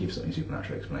have to give something a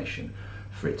supernatural explanation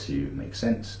for it to make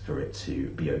sense, for it to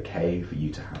be okay, for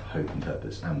you to have hope and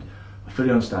purpose. And I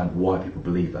fully understand why people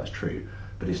believe that's true,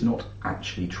 but it's not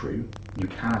actually true. You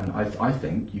can, I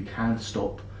think, you can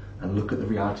stop and look at the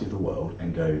reality of the world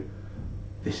and go,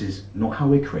 this is not how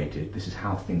we're created, this is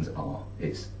how things are.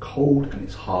 It's cold and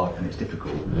it's hard and it's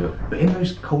difficult. Yeah. But in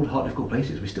those cold, hard, difficult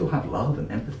places, we still have love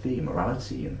and empathy and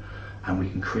morality, and we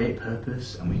can create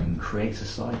purpose and we can create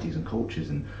societies and cultures.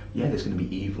 And yeah, there's going to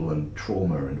be evil and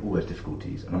trauma and all those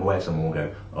difficulties. And I'm aware someone will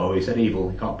go, oh, he said evil,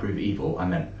 he can't prove evil. I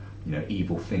meant,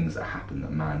 evil things that happen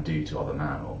that man do to other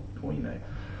man, or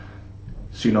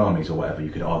tsunamis or whatever you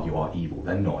could argue are evil.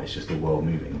 They're not, it's just the world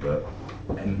moving.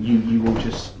 And you will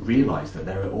just realise that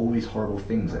there are all these horrible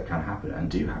things that can happen and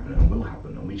do happen and will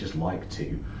happen, and we just like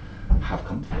to have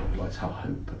comfort, we like to have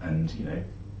hope. And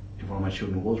if one of my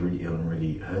children was really ill and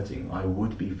really hurting, I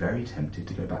would be very tempted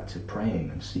to go back to praying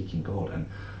and seeking God and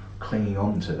clinging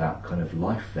on to that kind of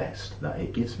life vest that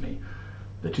it gives me.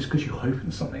 That just because you hope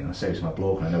in something, and I say this in my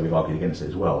blog and I know we've argued against it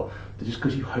as well, that just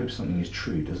because you hope something is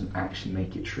true doesn't actually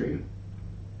make it true.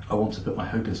 I want to put my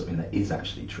hope in something that is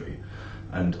actually true.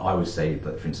 And I would say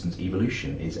that, for instance,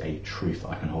 evolution is a truth that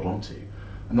I can hold on to.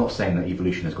 I'm not saying that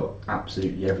evolution has got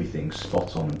absolutely everything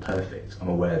spot on and perfect. I'm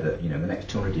aware that, in the next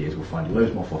 200 years we'll find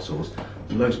loads more fossils,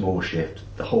 loads more will shift,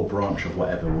 the whole branch of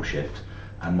whatever will shift,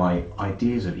 and my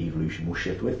ideas of evolution will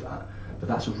shift with that. But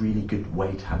that's a really good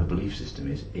way to have a belief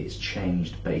system, is it's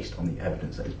changed based on the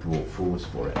evidence that is brought forwards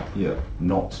for it. Yeah.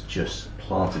 Not just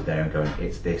planted there and going,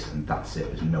 it's this and that's it,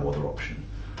 there's no other option.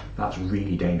 That's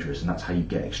really dangerous, and that's how you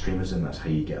get extremism, that's how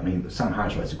you get... Sam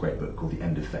Harris writes a great book called The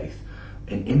End of Faith.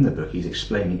 In the book, he's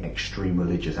explaining extreme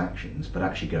religious actions, but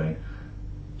actually going,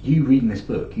 you reading this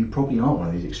book, you probably aren't one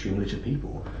of these extreme religious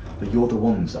people, but you're the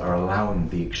ones that are allowing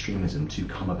the extremism to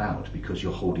come about because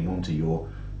you're holding on to your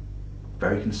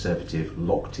very conservative,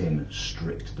 locked-in,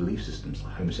 strict belief systems.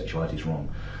 Like homosexuality is wrong.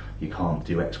 You can't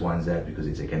do X, Y, and Z because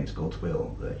it's against God's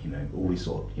will. That all these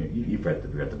you've read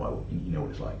the Bible. You know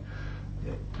what it's like.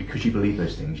 Because you believe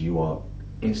those things, you are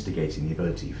instigating the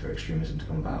ability for extremism to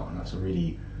come about, and that's a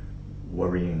really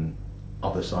worrying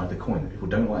other side of the coin that people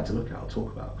don't like to look at or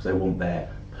talk about, because they want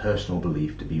their personal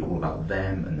belief to be all about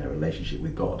them and their relationship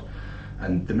with God.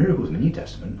 And the miracles in the New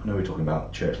Testament, I know we were talking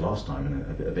about church last time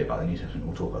and a bit about the New Testament,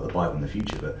 we'll talk about the Bible in the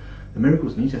future, but the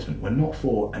miracles in the New Testament were not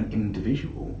for an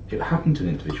individual. It happened to an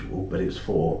individual, but it was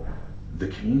for the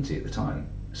community at the time.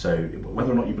 So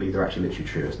whether or not you believe they're actually literally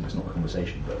true, it's not the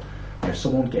conversation, but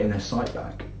someone getting their sight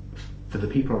back, for the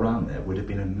people around there, would have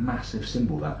been a massive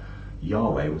symbol that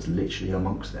Yahweh was literally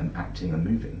amongst them, acting and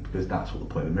moving, because that's what the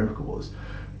point of a miracle was.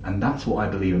 And that's what I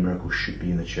believe a miracle should be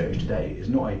in the church today. It's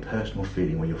not a personal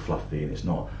feeling where you're fluffy, and it's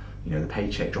not the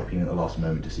paycheck dropping in at the last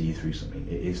moment to see you through something.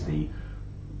 It is the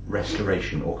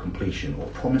restoration or completion or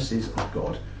promises of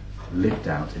God lived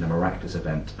out in a miraculous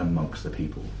event amongst the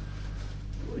people.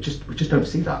 We just don't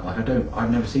see that.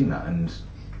 I've never seen that, and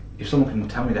if someone can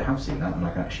tell me they have seen that and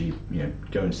I can actually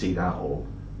go and see that or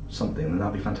something, then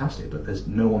that'd be fantastic. But there's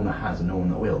no one that has and no one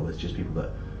that will. There's just people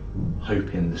that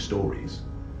hope in the stories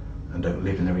and don't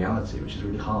live in the reality, which is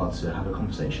really hard to have a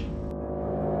conversation.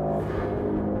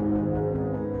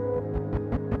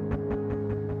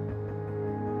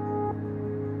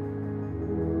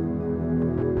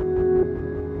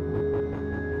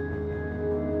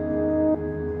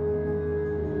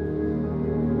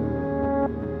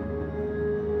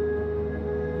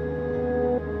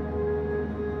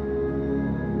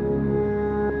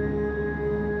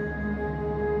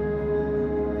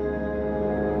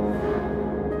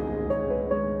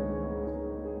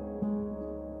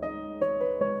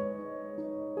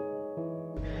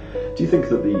 Do you think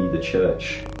that the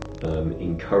church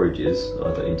encourages,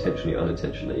 either intentionally or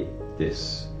unintentionally,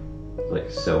 this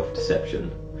self-deception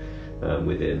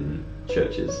within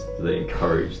churches? Do they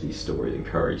encourage these stories,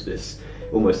 encourage this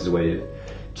almost as a way of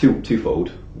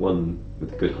twofold? One,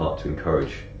 with a good heart to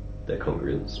encourage their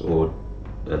congregants, or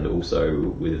and also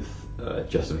with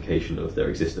justification of their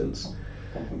existence.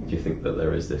 Do you think that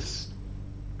there is this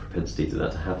propensity to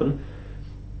that to happen?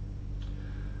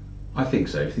 I think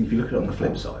so. I think if you look at it on the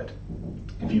flip side,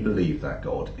 if you believe that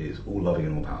God is all loving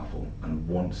and all powerful and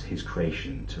wants his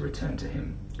creation to return to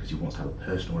him because he wants to have a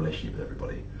personal relationship with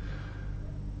everybody,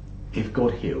 if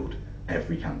God healed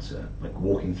every cancer, like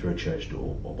walking through a church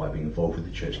door or by being involved with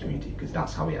the church community, because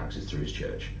that's how he acts, is through his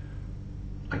church,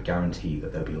 I guarantee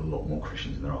that there'll be a lot more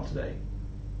Christians than there are today.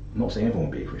 I'm not saying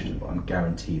everyone will be a Christian, but I'm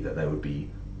guaranteed that there would be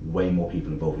way more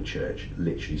people involved with church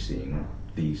literally seeing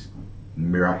these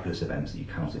miraculous events that you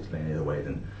cannot explain any other way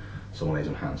than someone lays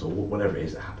on hands or whatever it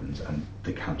is that happens and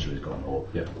the cancer is gone, or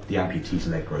the amputee's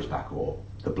leg grows back, or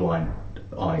the blind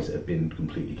eyes that have been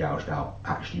completely gouged out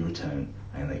actually return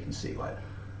and they can see. Like,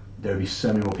 there would be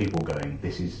so many more people going,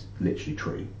 this is literally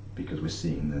true, because we're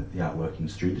seeing the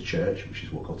outworkings through the church, which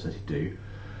is what God says he'd do.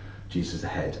 Jesus is the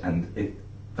head, and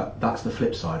that's the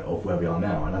flip side of where we are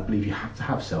now. And I believe you have to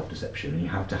have self-deception, and you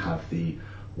have to have the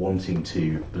wanting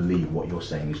to believe what you're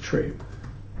saying is true.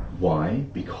 Why?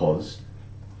 Because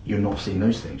you're not seeing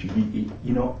those things.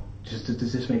 You're not.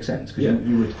 Does this make sense? Because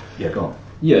you would. Yeah, go on.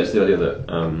 Yeah, it's the idea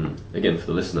that, again, for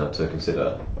the listener to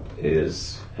consider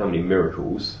is how many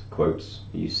miracles, quotes,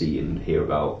 you see and hear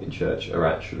about in church are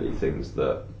actually things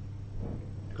that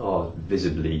are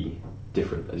visibly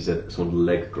different. As you said, someone's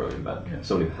leg growing back. Yeah.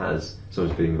 Someone's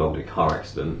been involved in a car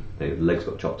accident, their legs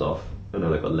got chopped off, and now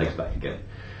they've got legs back again.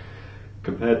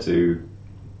 Compared to,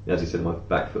 as you said, my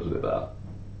back feels a bit better.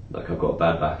 Like, I've got a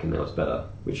bad back and now it's better.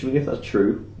 Which, I mean, if that's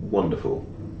true, wonderful.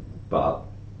 But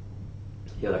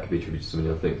yeah, that could be attributed to so many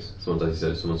other things. As you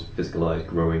said, someone's physical eyes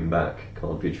growing back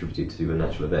can't be attributed to a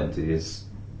natural event. It is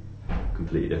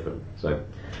completely different. So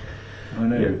I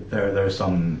know there are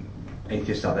some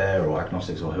atheists out there, or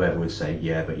agnostics, or whoever would say,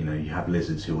 yeah, but you have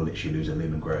lizards who will literally lose a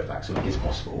limb and grow it back, so it is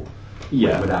possible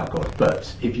without God.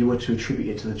 But if you were to attribute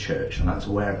it to the church, and that's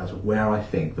where I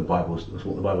think that's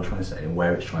what the Bible's trying to say, and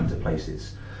where it's trying to place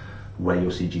its, where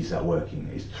you'll see Jesus out working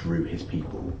is through his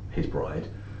people, his bride.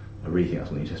 I really think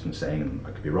that's what the New Testament's saying, and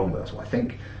I could be wrong, but that's what I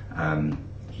think.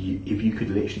 If you could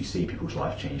literally see people's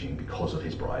life changing because of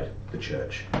his bride, the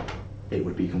church, it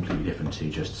would be completely different to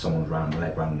just someone's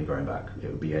leg randomly growing back. It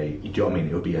would be do you know what I mean?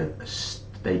 It would be a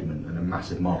statement and a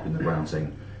massive mark in the ground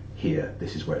saying, here,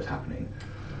 this is where it's happening.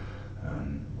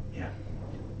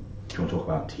 Do you want to talk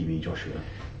about TB Joshua?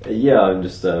 Yeah, I'm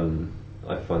just,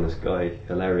 I find this guy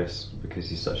hilarious because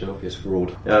he's such an obvious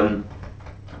fraud.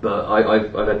 But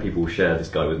I've had people share this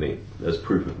guy with me as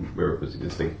proof of miracles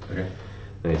existing. Okay.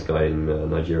 And this guy in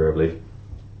Nigeria, I believe.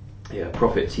 Yeah,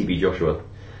 Prophet TB Joshua.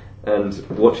 And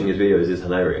watching his videos is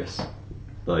hilarious.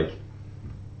 Like,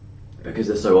 because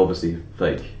they're so obviously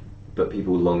fake, but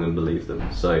people long and believe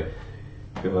them. So,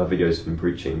 people have videos of him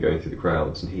preaching, going through the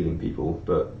crowds and healing people,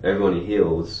 but everyone he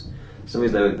heals, for some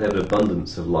reason they have an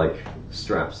abundance of like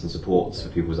straps and supports for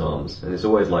people's arms. And it's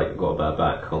always like, I've got a bad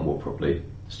back, can't walk properly,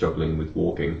 struggling with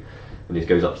walking, and he just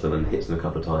goes up to them and hits them a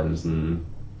couple of times, and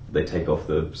they take off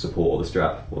the support or the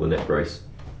strap or the neck brace,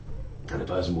 and the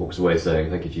person walks away saying,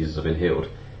 thank you Jesus, I've been healed.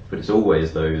 But it's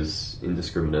always those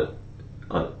indiscriminate,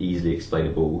 easily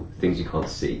explainable things you can't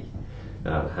see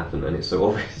happen, and it's so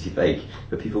obviously fake,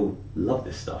 but people love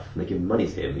this stuff and they give money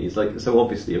to him. He's like so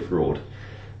obviously a fraud,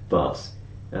 but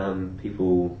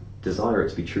people desire it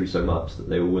to be true so much that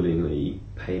they will willingly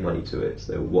pay money to it,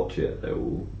 they will watch it, they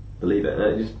will believe it,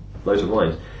 and it just blows my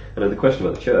mind. And then the question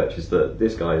about the church is that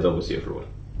this guy is obviously a fraud.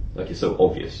 Like, it's so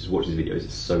obvious, just watch his videos,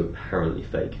 it's so apparently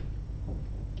fake.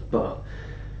 But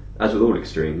as with all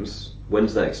extremes, when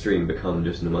does that extreme become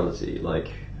just normality?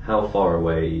 Like, how far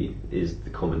away is the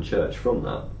common church from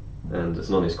that? And it's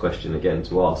an honest question again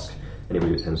to ask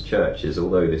anybody who attends church is,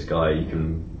 although this guy, you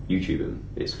can YouTube him,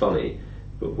 it's funny,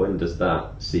 but when does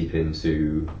that seep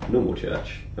into normal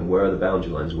church? And where are the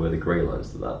boundary lines, where are the grey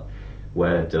lines to that?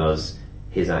 Where does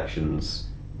his actions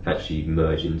actually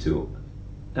merge into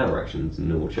our actions in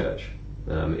normal church?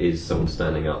 Is someone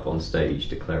standing up on stage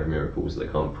declaring miracles that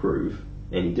they can't prove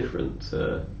any different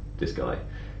to this guy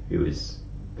who is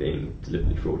being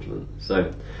deliberately fraudulent? So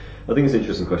I think it's an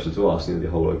interesting question to ask, the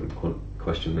whole open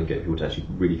question, and getting people to actually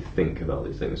really think about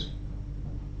these things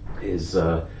is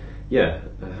how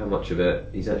much of it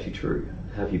is actually true?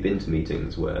 Have you been to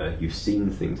meetings where you've seen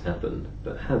things happen,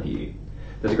 but have you?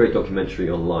 There's a great documentary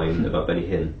online about Benny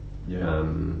Hinn,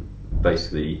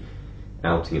 basically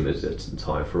outing him as an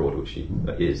entire fraud, which he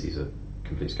is. He's a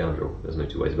complete scoundrel, there's no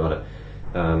two ways about it.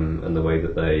 And the way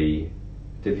that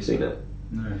have you seen it?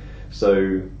 No.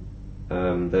 So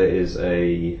there is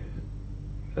a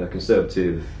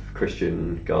conservative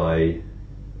Christian guy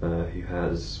who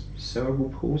has cerebral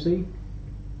palsy,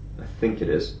 I think it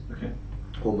is. Okay.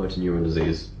 Or motor neuron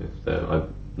disease.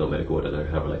 I'm not medical, I don't know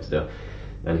how related they are.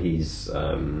 And he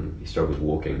struggles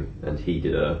walking, and he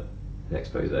did an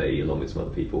expose along with some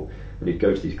other people, and he'd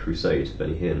go to these crusades for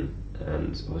Benny Hinn,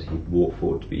 and obviously he'd walk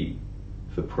forward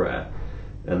for prayer,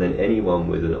 and then anyone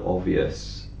with an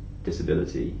obvious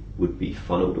disability would be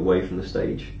funneled away from the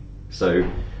stage. So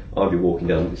I'd be walking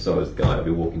down, so I was the guy, I'd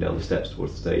be walking down the steps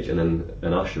towards the stage, and then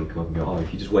an usher would come up and go, "Oh,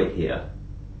 if you just wait here,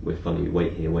 we're funny,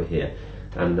 wait here."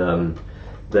 And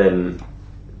then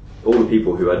all the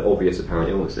people who had obvious apparent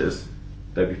illnesses,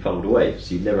 they'd be funneled away,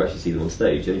 so you'd never actually see them on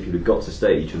stage. And if you had got to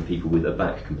stage and people with a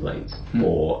back complaint,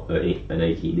 or an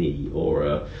achy knee,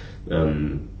 or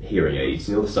hearing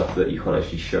aids, all the stuff that you can't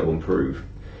actually show and prove.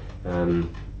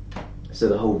 So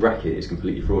the whole racket is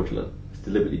completely fraudulent. It's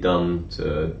deliberately done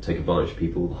to take advantage of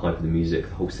people, the hype of the music,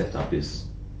 the whole setup is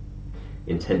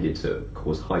intended to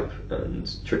cause hype and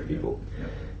trick people.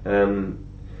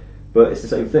 But it's the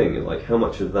same thing, like how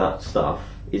much of that stuff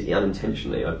is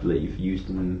unintentionally, I believe, used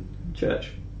in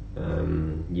church.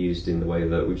 Used in the way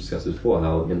that we've discussed before,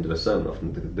 how at the end of a sermon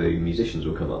often the musicians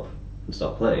will come up and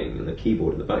start playing, and the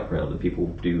keyboard in the background, and people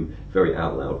do very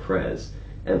out loud prayers,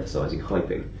 emphasising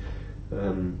hyping.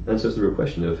 And so it's the real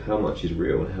question of how much is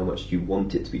real and how much do you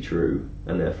want it to be true,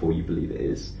 and therefore you believe it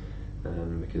is.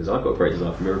 Because I've got a great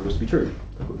desire for miracles to be true.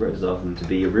 I've got a great desire for them to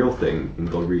be a real thing and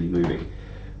God really moving.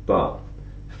 But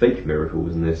fake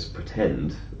miracles and this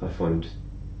pretend I find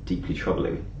deeply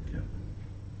troubling.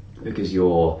 Because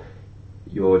you're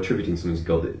attributing something to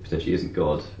God that potentially isn't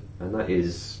God, and that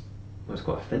is, well, it's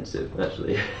quite offensive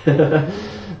actually.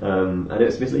 And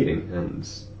it's misleading and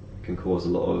can cause a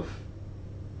lot of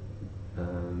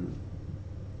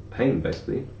pain,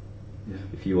 basically.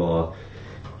 If you're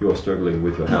struggling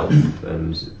with your health,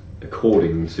 and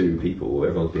according to people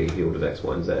everyone's being healed of X,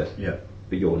 Y and Z,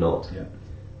 but you're not.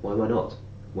 Why am I not?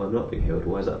 Why am I not being healed?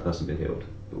 Why has that person been healed?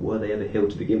 But were they ever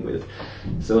healed to begin with?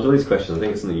 So with all these questions, I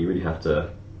think it's something you really have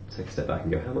to take a step back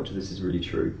and go, how much of this is really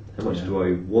true? How much do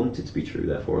I want it to be true,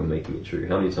 therefore I'm making it true?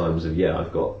 How many times have,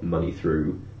 I've got money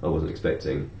through I wasn't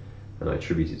expecting, and I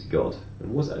attribute it to God?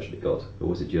 And was it actually God? Or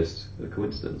was it just a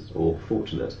coincidence, or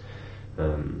fortunate?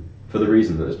 For the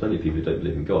reason that there's plenty of people who don't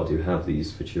believe in God who have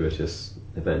these fortuitous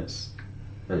events,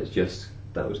 and it's just,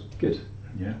 that was good.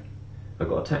 I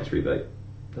got a tax rebate.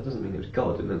 That doesn't mean it was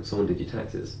God, it meant someone did your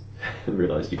taxes and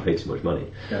realised you paid too much money.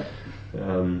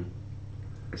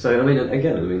 So, I mean,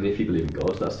 again, if you believe in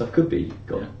God, that stuff could be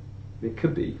God. It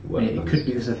could be. It could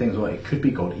be, there's the thing as well, it could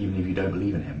be God even if you don't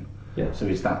believe in Him. So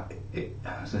it's that,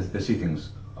 so there's two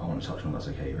things I want to touch on, that's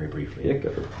okay, very briefly.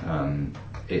 Go for it.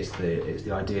 It's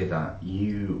the idea that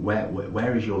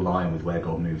where is your line with where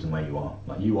God moves and where you are?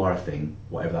 Like, you are a thing,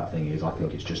 whatever that thing is. I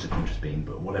think it's just a conscious being,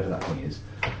 but whatever that thing is,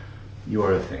 you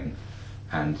are a thing.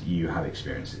 And you have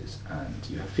experiences, and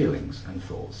you have feelings and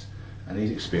thoughts. And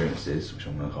these experiences, which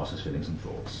I'm going to class as feelings and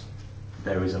thoughts,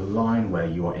 there is a line where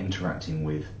you are interacting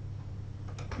with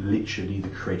literally the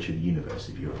creator of the universe,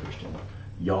 if you're a Christian.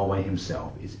 Yahweh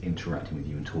himself is interacting with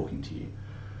you and talking to you.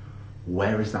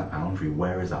 Where is that boundary?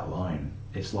 Where is that line?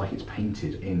 It's like it's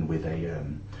painted in with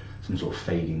some sort of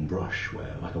fading brush,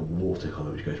 where like a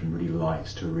watercolour which goes from really light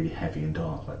to really heavy and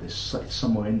dark. Like there's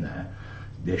somewhere in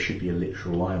there should be a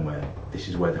literal line where this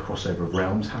is where the crossover of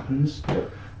realms happens.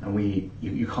 And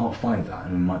you can't find that,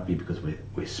 and it might be because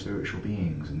we're spiritual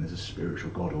beings and there's a spiritual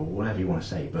God, or whatever you want to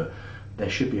say, but there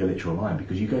should be a literal line.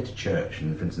 Because you go to church,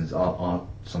 and for instance our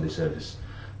Sunday service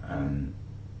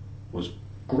was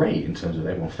great in terms of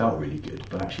everyone felt really good,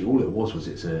 but actually all it was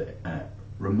it's a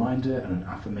reminder and an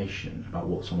affirmation about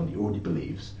what somebody already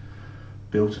believes,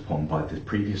 built upon by the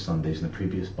previous Sundays and the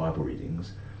previous Bible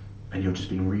readings. And you're just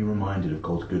being re-reminded of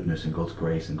God's goodness and God's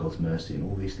grace and God's mercy and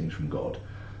all these things from God.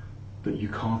 But you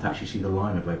can't actually see the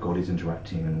line of where God is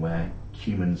interacting and where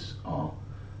humans are.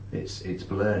 It's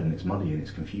blurred and it's muddy and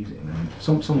it's confusing. And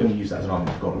someone will use that as an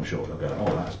argument for God, I'm sure. They'll go,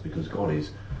 oh, that's because God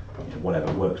is,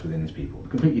 whatever, works within his people. I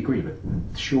completely agree, but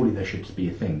surely there should be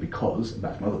a thing, because, and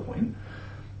that's my other point,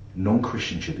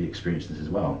 non-Christians should be experiencing this as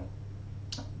well.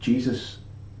 Jesus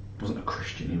wasn't a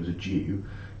Christian, he was a Jew,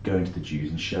 going to the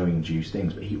Jews and showing Jews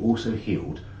things, but he also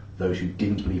healed those who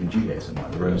didn't believe in Judaism,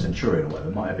 like the Roman centurion or whatever,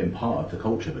 might have been part of the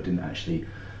culture but didn't actually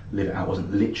live it out,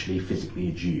 wasn't literally physically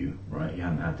a Jew, right? He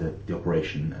hadn't had the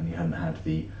operation, and he hadn't had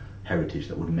the heritage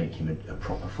that would make him a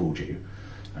proper full Jew,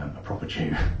 a proper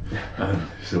Jew.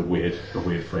 It's a weird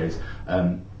phrase.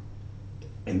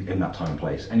 In that time and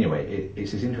place. Anyway,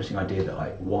 it's this interesting idea that,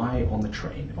 like, why on the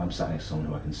train, if I'm sat next to someone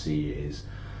who I can see is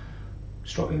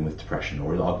struggling with depression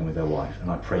or is arguing with their wife, and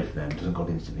I pray for them, doesn't God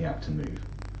instantly act and move?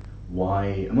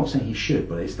 Why? I'm not saying he should,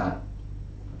 but it's that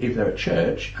If they're at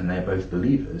church and they're both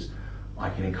believers, I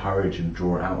can encourage and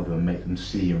draw it out of them and make them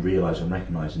see and realise and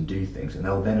recognise and do things, and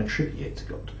they'll then attribute it to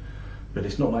God. But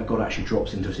it's not like God actually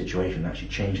drops into a situation and actually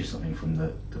changes something from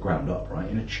the ground up, right?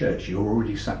 In a church, you're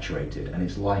already saturated, and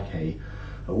it's like a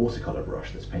watercolour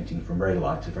brush that's painting from very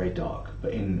light to very dark.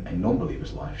 But in a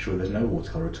non-believer's life, sure, there's no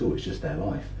watercolour at all, it's just their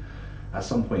life. At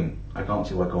some point, I can't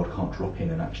see why God can't drop in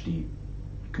and actually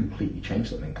completely change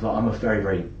something. Because I'm a very,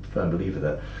 very firm believer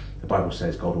that the Bible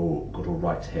says God will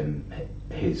write to him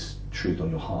his truth on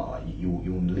your heart.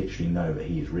 You'll literally know that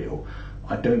he is real.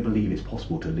 I don't believe it's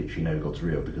possible to literally know God's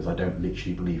real, because I don't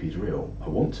literally believe he's real. I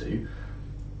want to,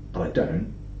 but I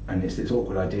don't. And it's this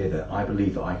awkward idea that I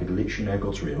believe that I could literally know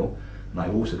God's real, and I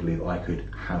also believe that I could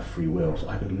have free will. So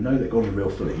I could know that God is real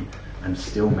fully and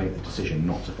still make the decision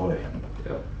not to follow him.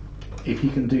 Yeah. If he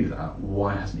can do that,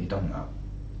 why hasn't he done that?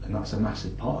 And that's a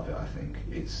massive part of it, I think.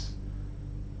 It's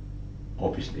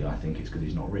obviously, I think it's because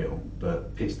he's not real,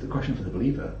 but it's the question for the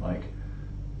believer, like,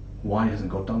 why hasn't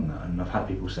God done that? And I've had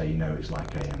people say, it's like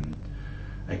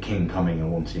a king coming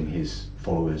and wanting his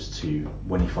followers to,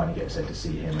 when he finally gets there, to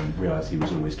see him and realise he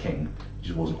was always king. He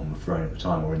just wasn't on the throne at the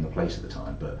time or in the place at the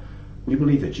time. But we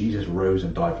believe that Jesus rose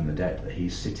and died from the dead, that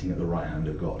he's sitting at the right hand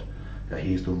of God, that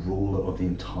he's the ruler of the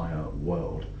entire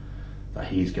world, that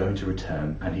he's going to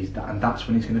return, and that's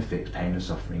when he's going to fix pain and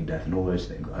suffering, death and all those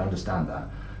things. I understand that,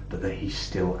 but that he's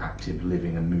still active,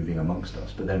 living and moving amongst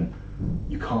us. But then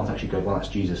you can't actually go, well, that's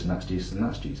Jesus and that's Jesus and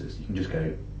that's Jesus. You can just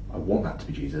go, I want that to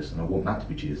be Jesus and I want that to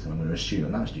be Jesus, and I'm going to assume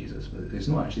that that's Jesus, but it's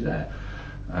not actually there.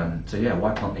 So yeah,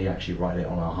 why can't he actually write it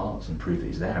on our hearts and prove that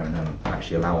he's there, and then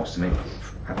actually allow us to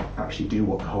actually do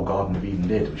what the whole Garden of Eden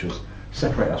did, which was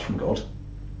separate us from God.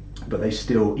 But they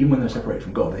still, even when they're separated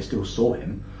from God, they still saw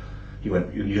him. He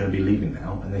went, you're going to be leaving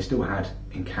now, and they still had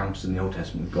encounters in the Old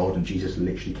Testament with God, and Jesus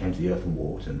literally came to the earth and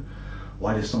walked. And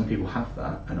why do some people have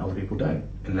that and other people don't?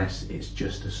 Unless it's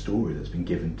just a story that's been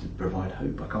given to provide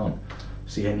hope. I can't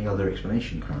see any other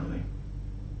explanation currently.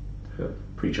 Sure.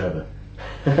 Preach over.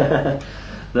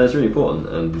 No, it's really important,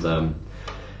 and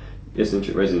it's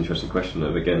raises an interesting question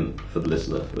of, again, for the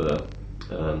listener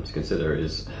to consider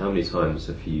is, how many times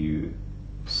have you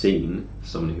seen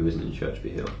someone who isn't in church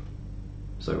be healed?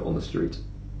 So on the street,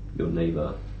 your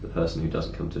neighbour, the person who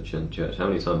doesn't come to church, how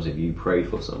many times have you prayed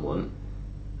for someone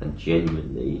and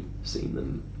genuinely seen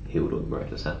them healed or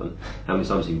miraculous happen? How many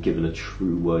times have you given a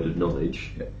true word of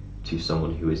knowledge to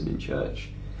someone who isn't in church?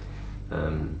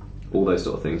 All those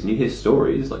sort of things. And you hear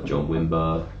stories like John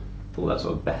Wimber, all that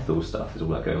sort of Bethel stuff, is all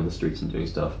that going on the streets and doing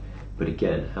stuff. But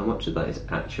again, how much of that is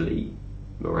actually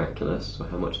miraculous, or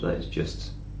how much of that is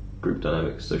just group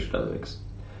dynamics, social dynamics?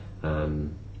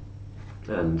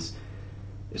 And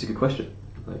it's a good question.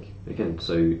 Like, again,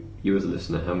 so you as a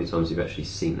listener, how many times have you actually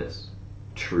seen this,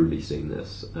 truly seen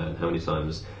this, and how many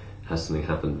times has something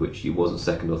happened which you wasn't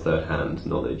second or third hand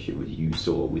knowledge, it was you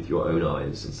saw with your own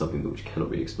eyes, and something which cannot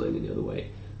be explained any other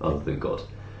way other than God?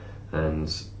 And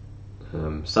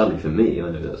sadly for me, I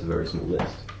know that's a very small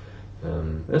list.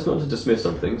 That's not to dismiss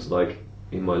some things, like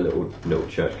in my little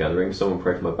church gathering, someone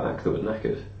prayed for my back that was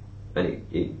knackered, and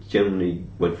it generally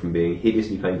went from being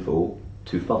hideously painful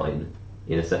to fine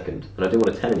in a second. And I didn't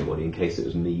want to tell anybody in case it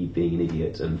was me being an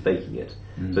idiot and faking it.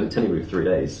 So I didn't tell anybody for 3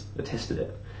 days. I tested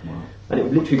it. Wow. And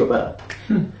it literally got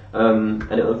better.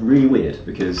 And it was really weird,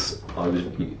 because I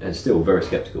was still very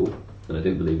sceptical and I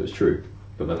didn't believe it was true.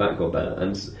 But my back got better.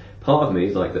 And part of me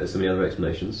is like, there's so many other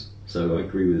explanations. So I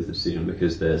agree with the decision,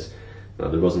 because there's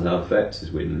the Rosenthal effect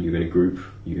is when you're in a group,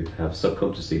 you have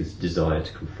subconsciously this desire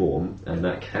to conform, and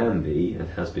that can be and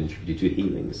has been attributed to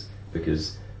healings,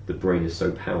 because the brain is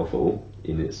so powerful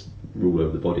in its rule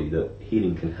over the body that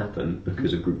healing can happen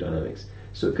because of group dynamics.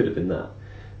 So it could have been that.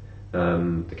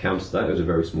 The counter to that, it was a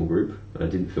very small group, and I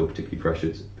didn't feel particularly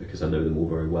pressured because I know them all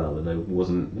very well, and I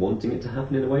wasn't wanting it to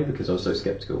happen in a way because I was so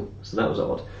sceptical. So that was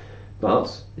odd.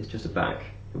 But it's just a back.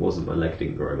 It wasn't my leg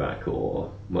didn't grow back,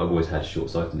 or I've always had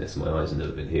short-sightedness and my eyes have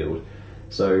never been healed.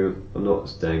 So I'm not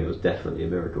saying it was definitely a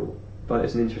miracle, but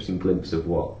it's an interesting glimpse of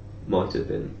what might have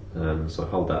been. So I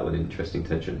hold that with interesting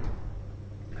tension.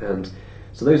 And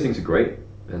so those things are great,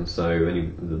 and so any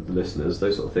of the listeners,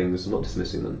 those sort of things, I'm not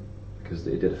dismissing them, because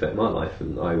it did affect my life,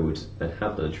 and I would and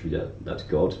have done attribute that to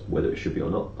God. Whether it should be or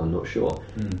not, I'm not sure.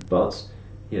 But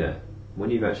yeah, when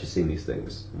you've actually seen these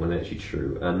things, when they're actually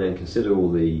true, and then consider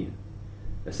all the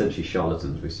essentially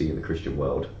charlatans we see in the Christian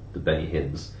world, the Benny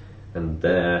Hinns, and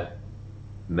their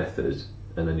method,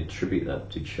 and then attribute that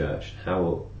to church,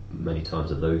 how many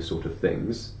times are those sort of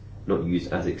things not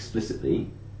used as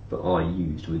explicitly, but are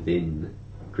used within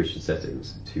Christian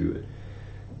settings to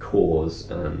cause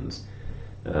and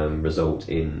result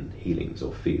in healings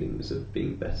or feelings of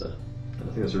being better. And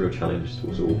I think that's a real challenge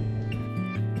to us all.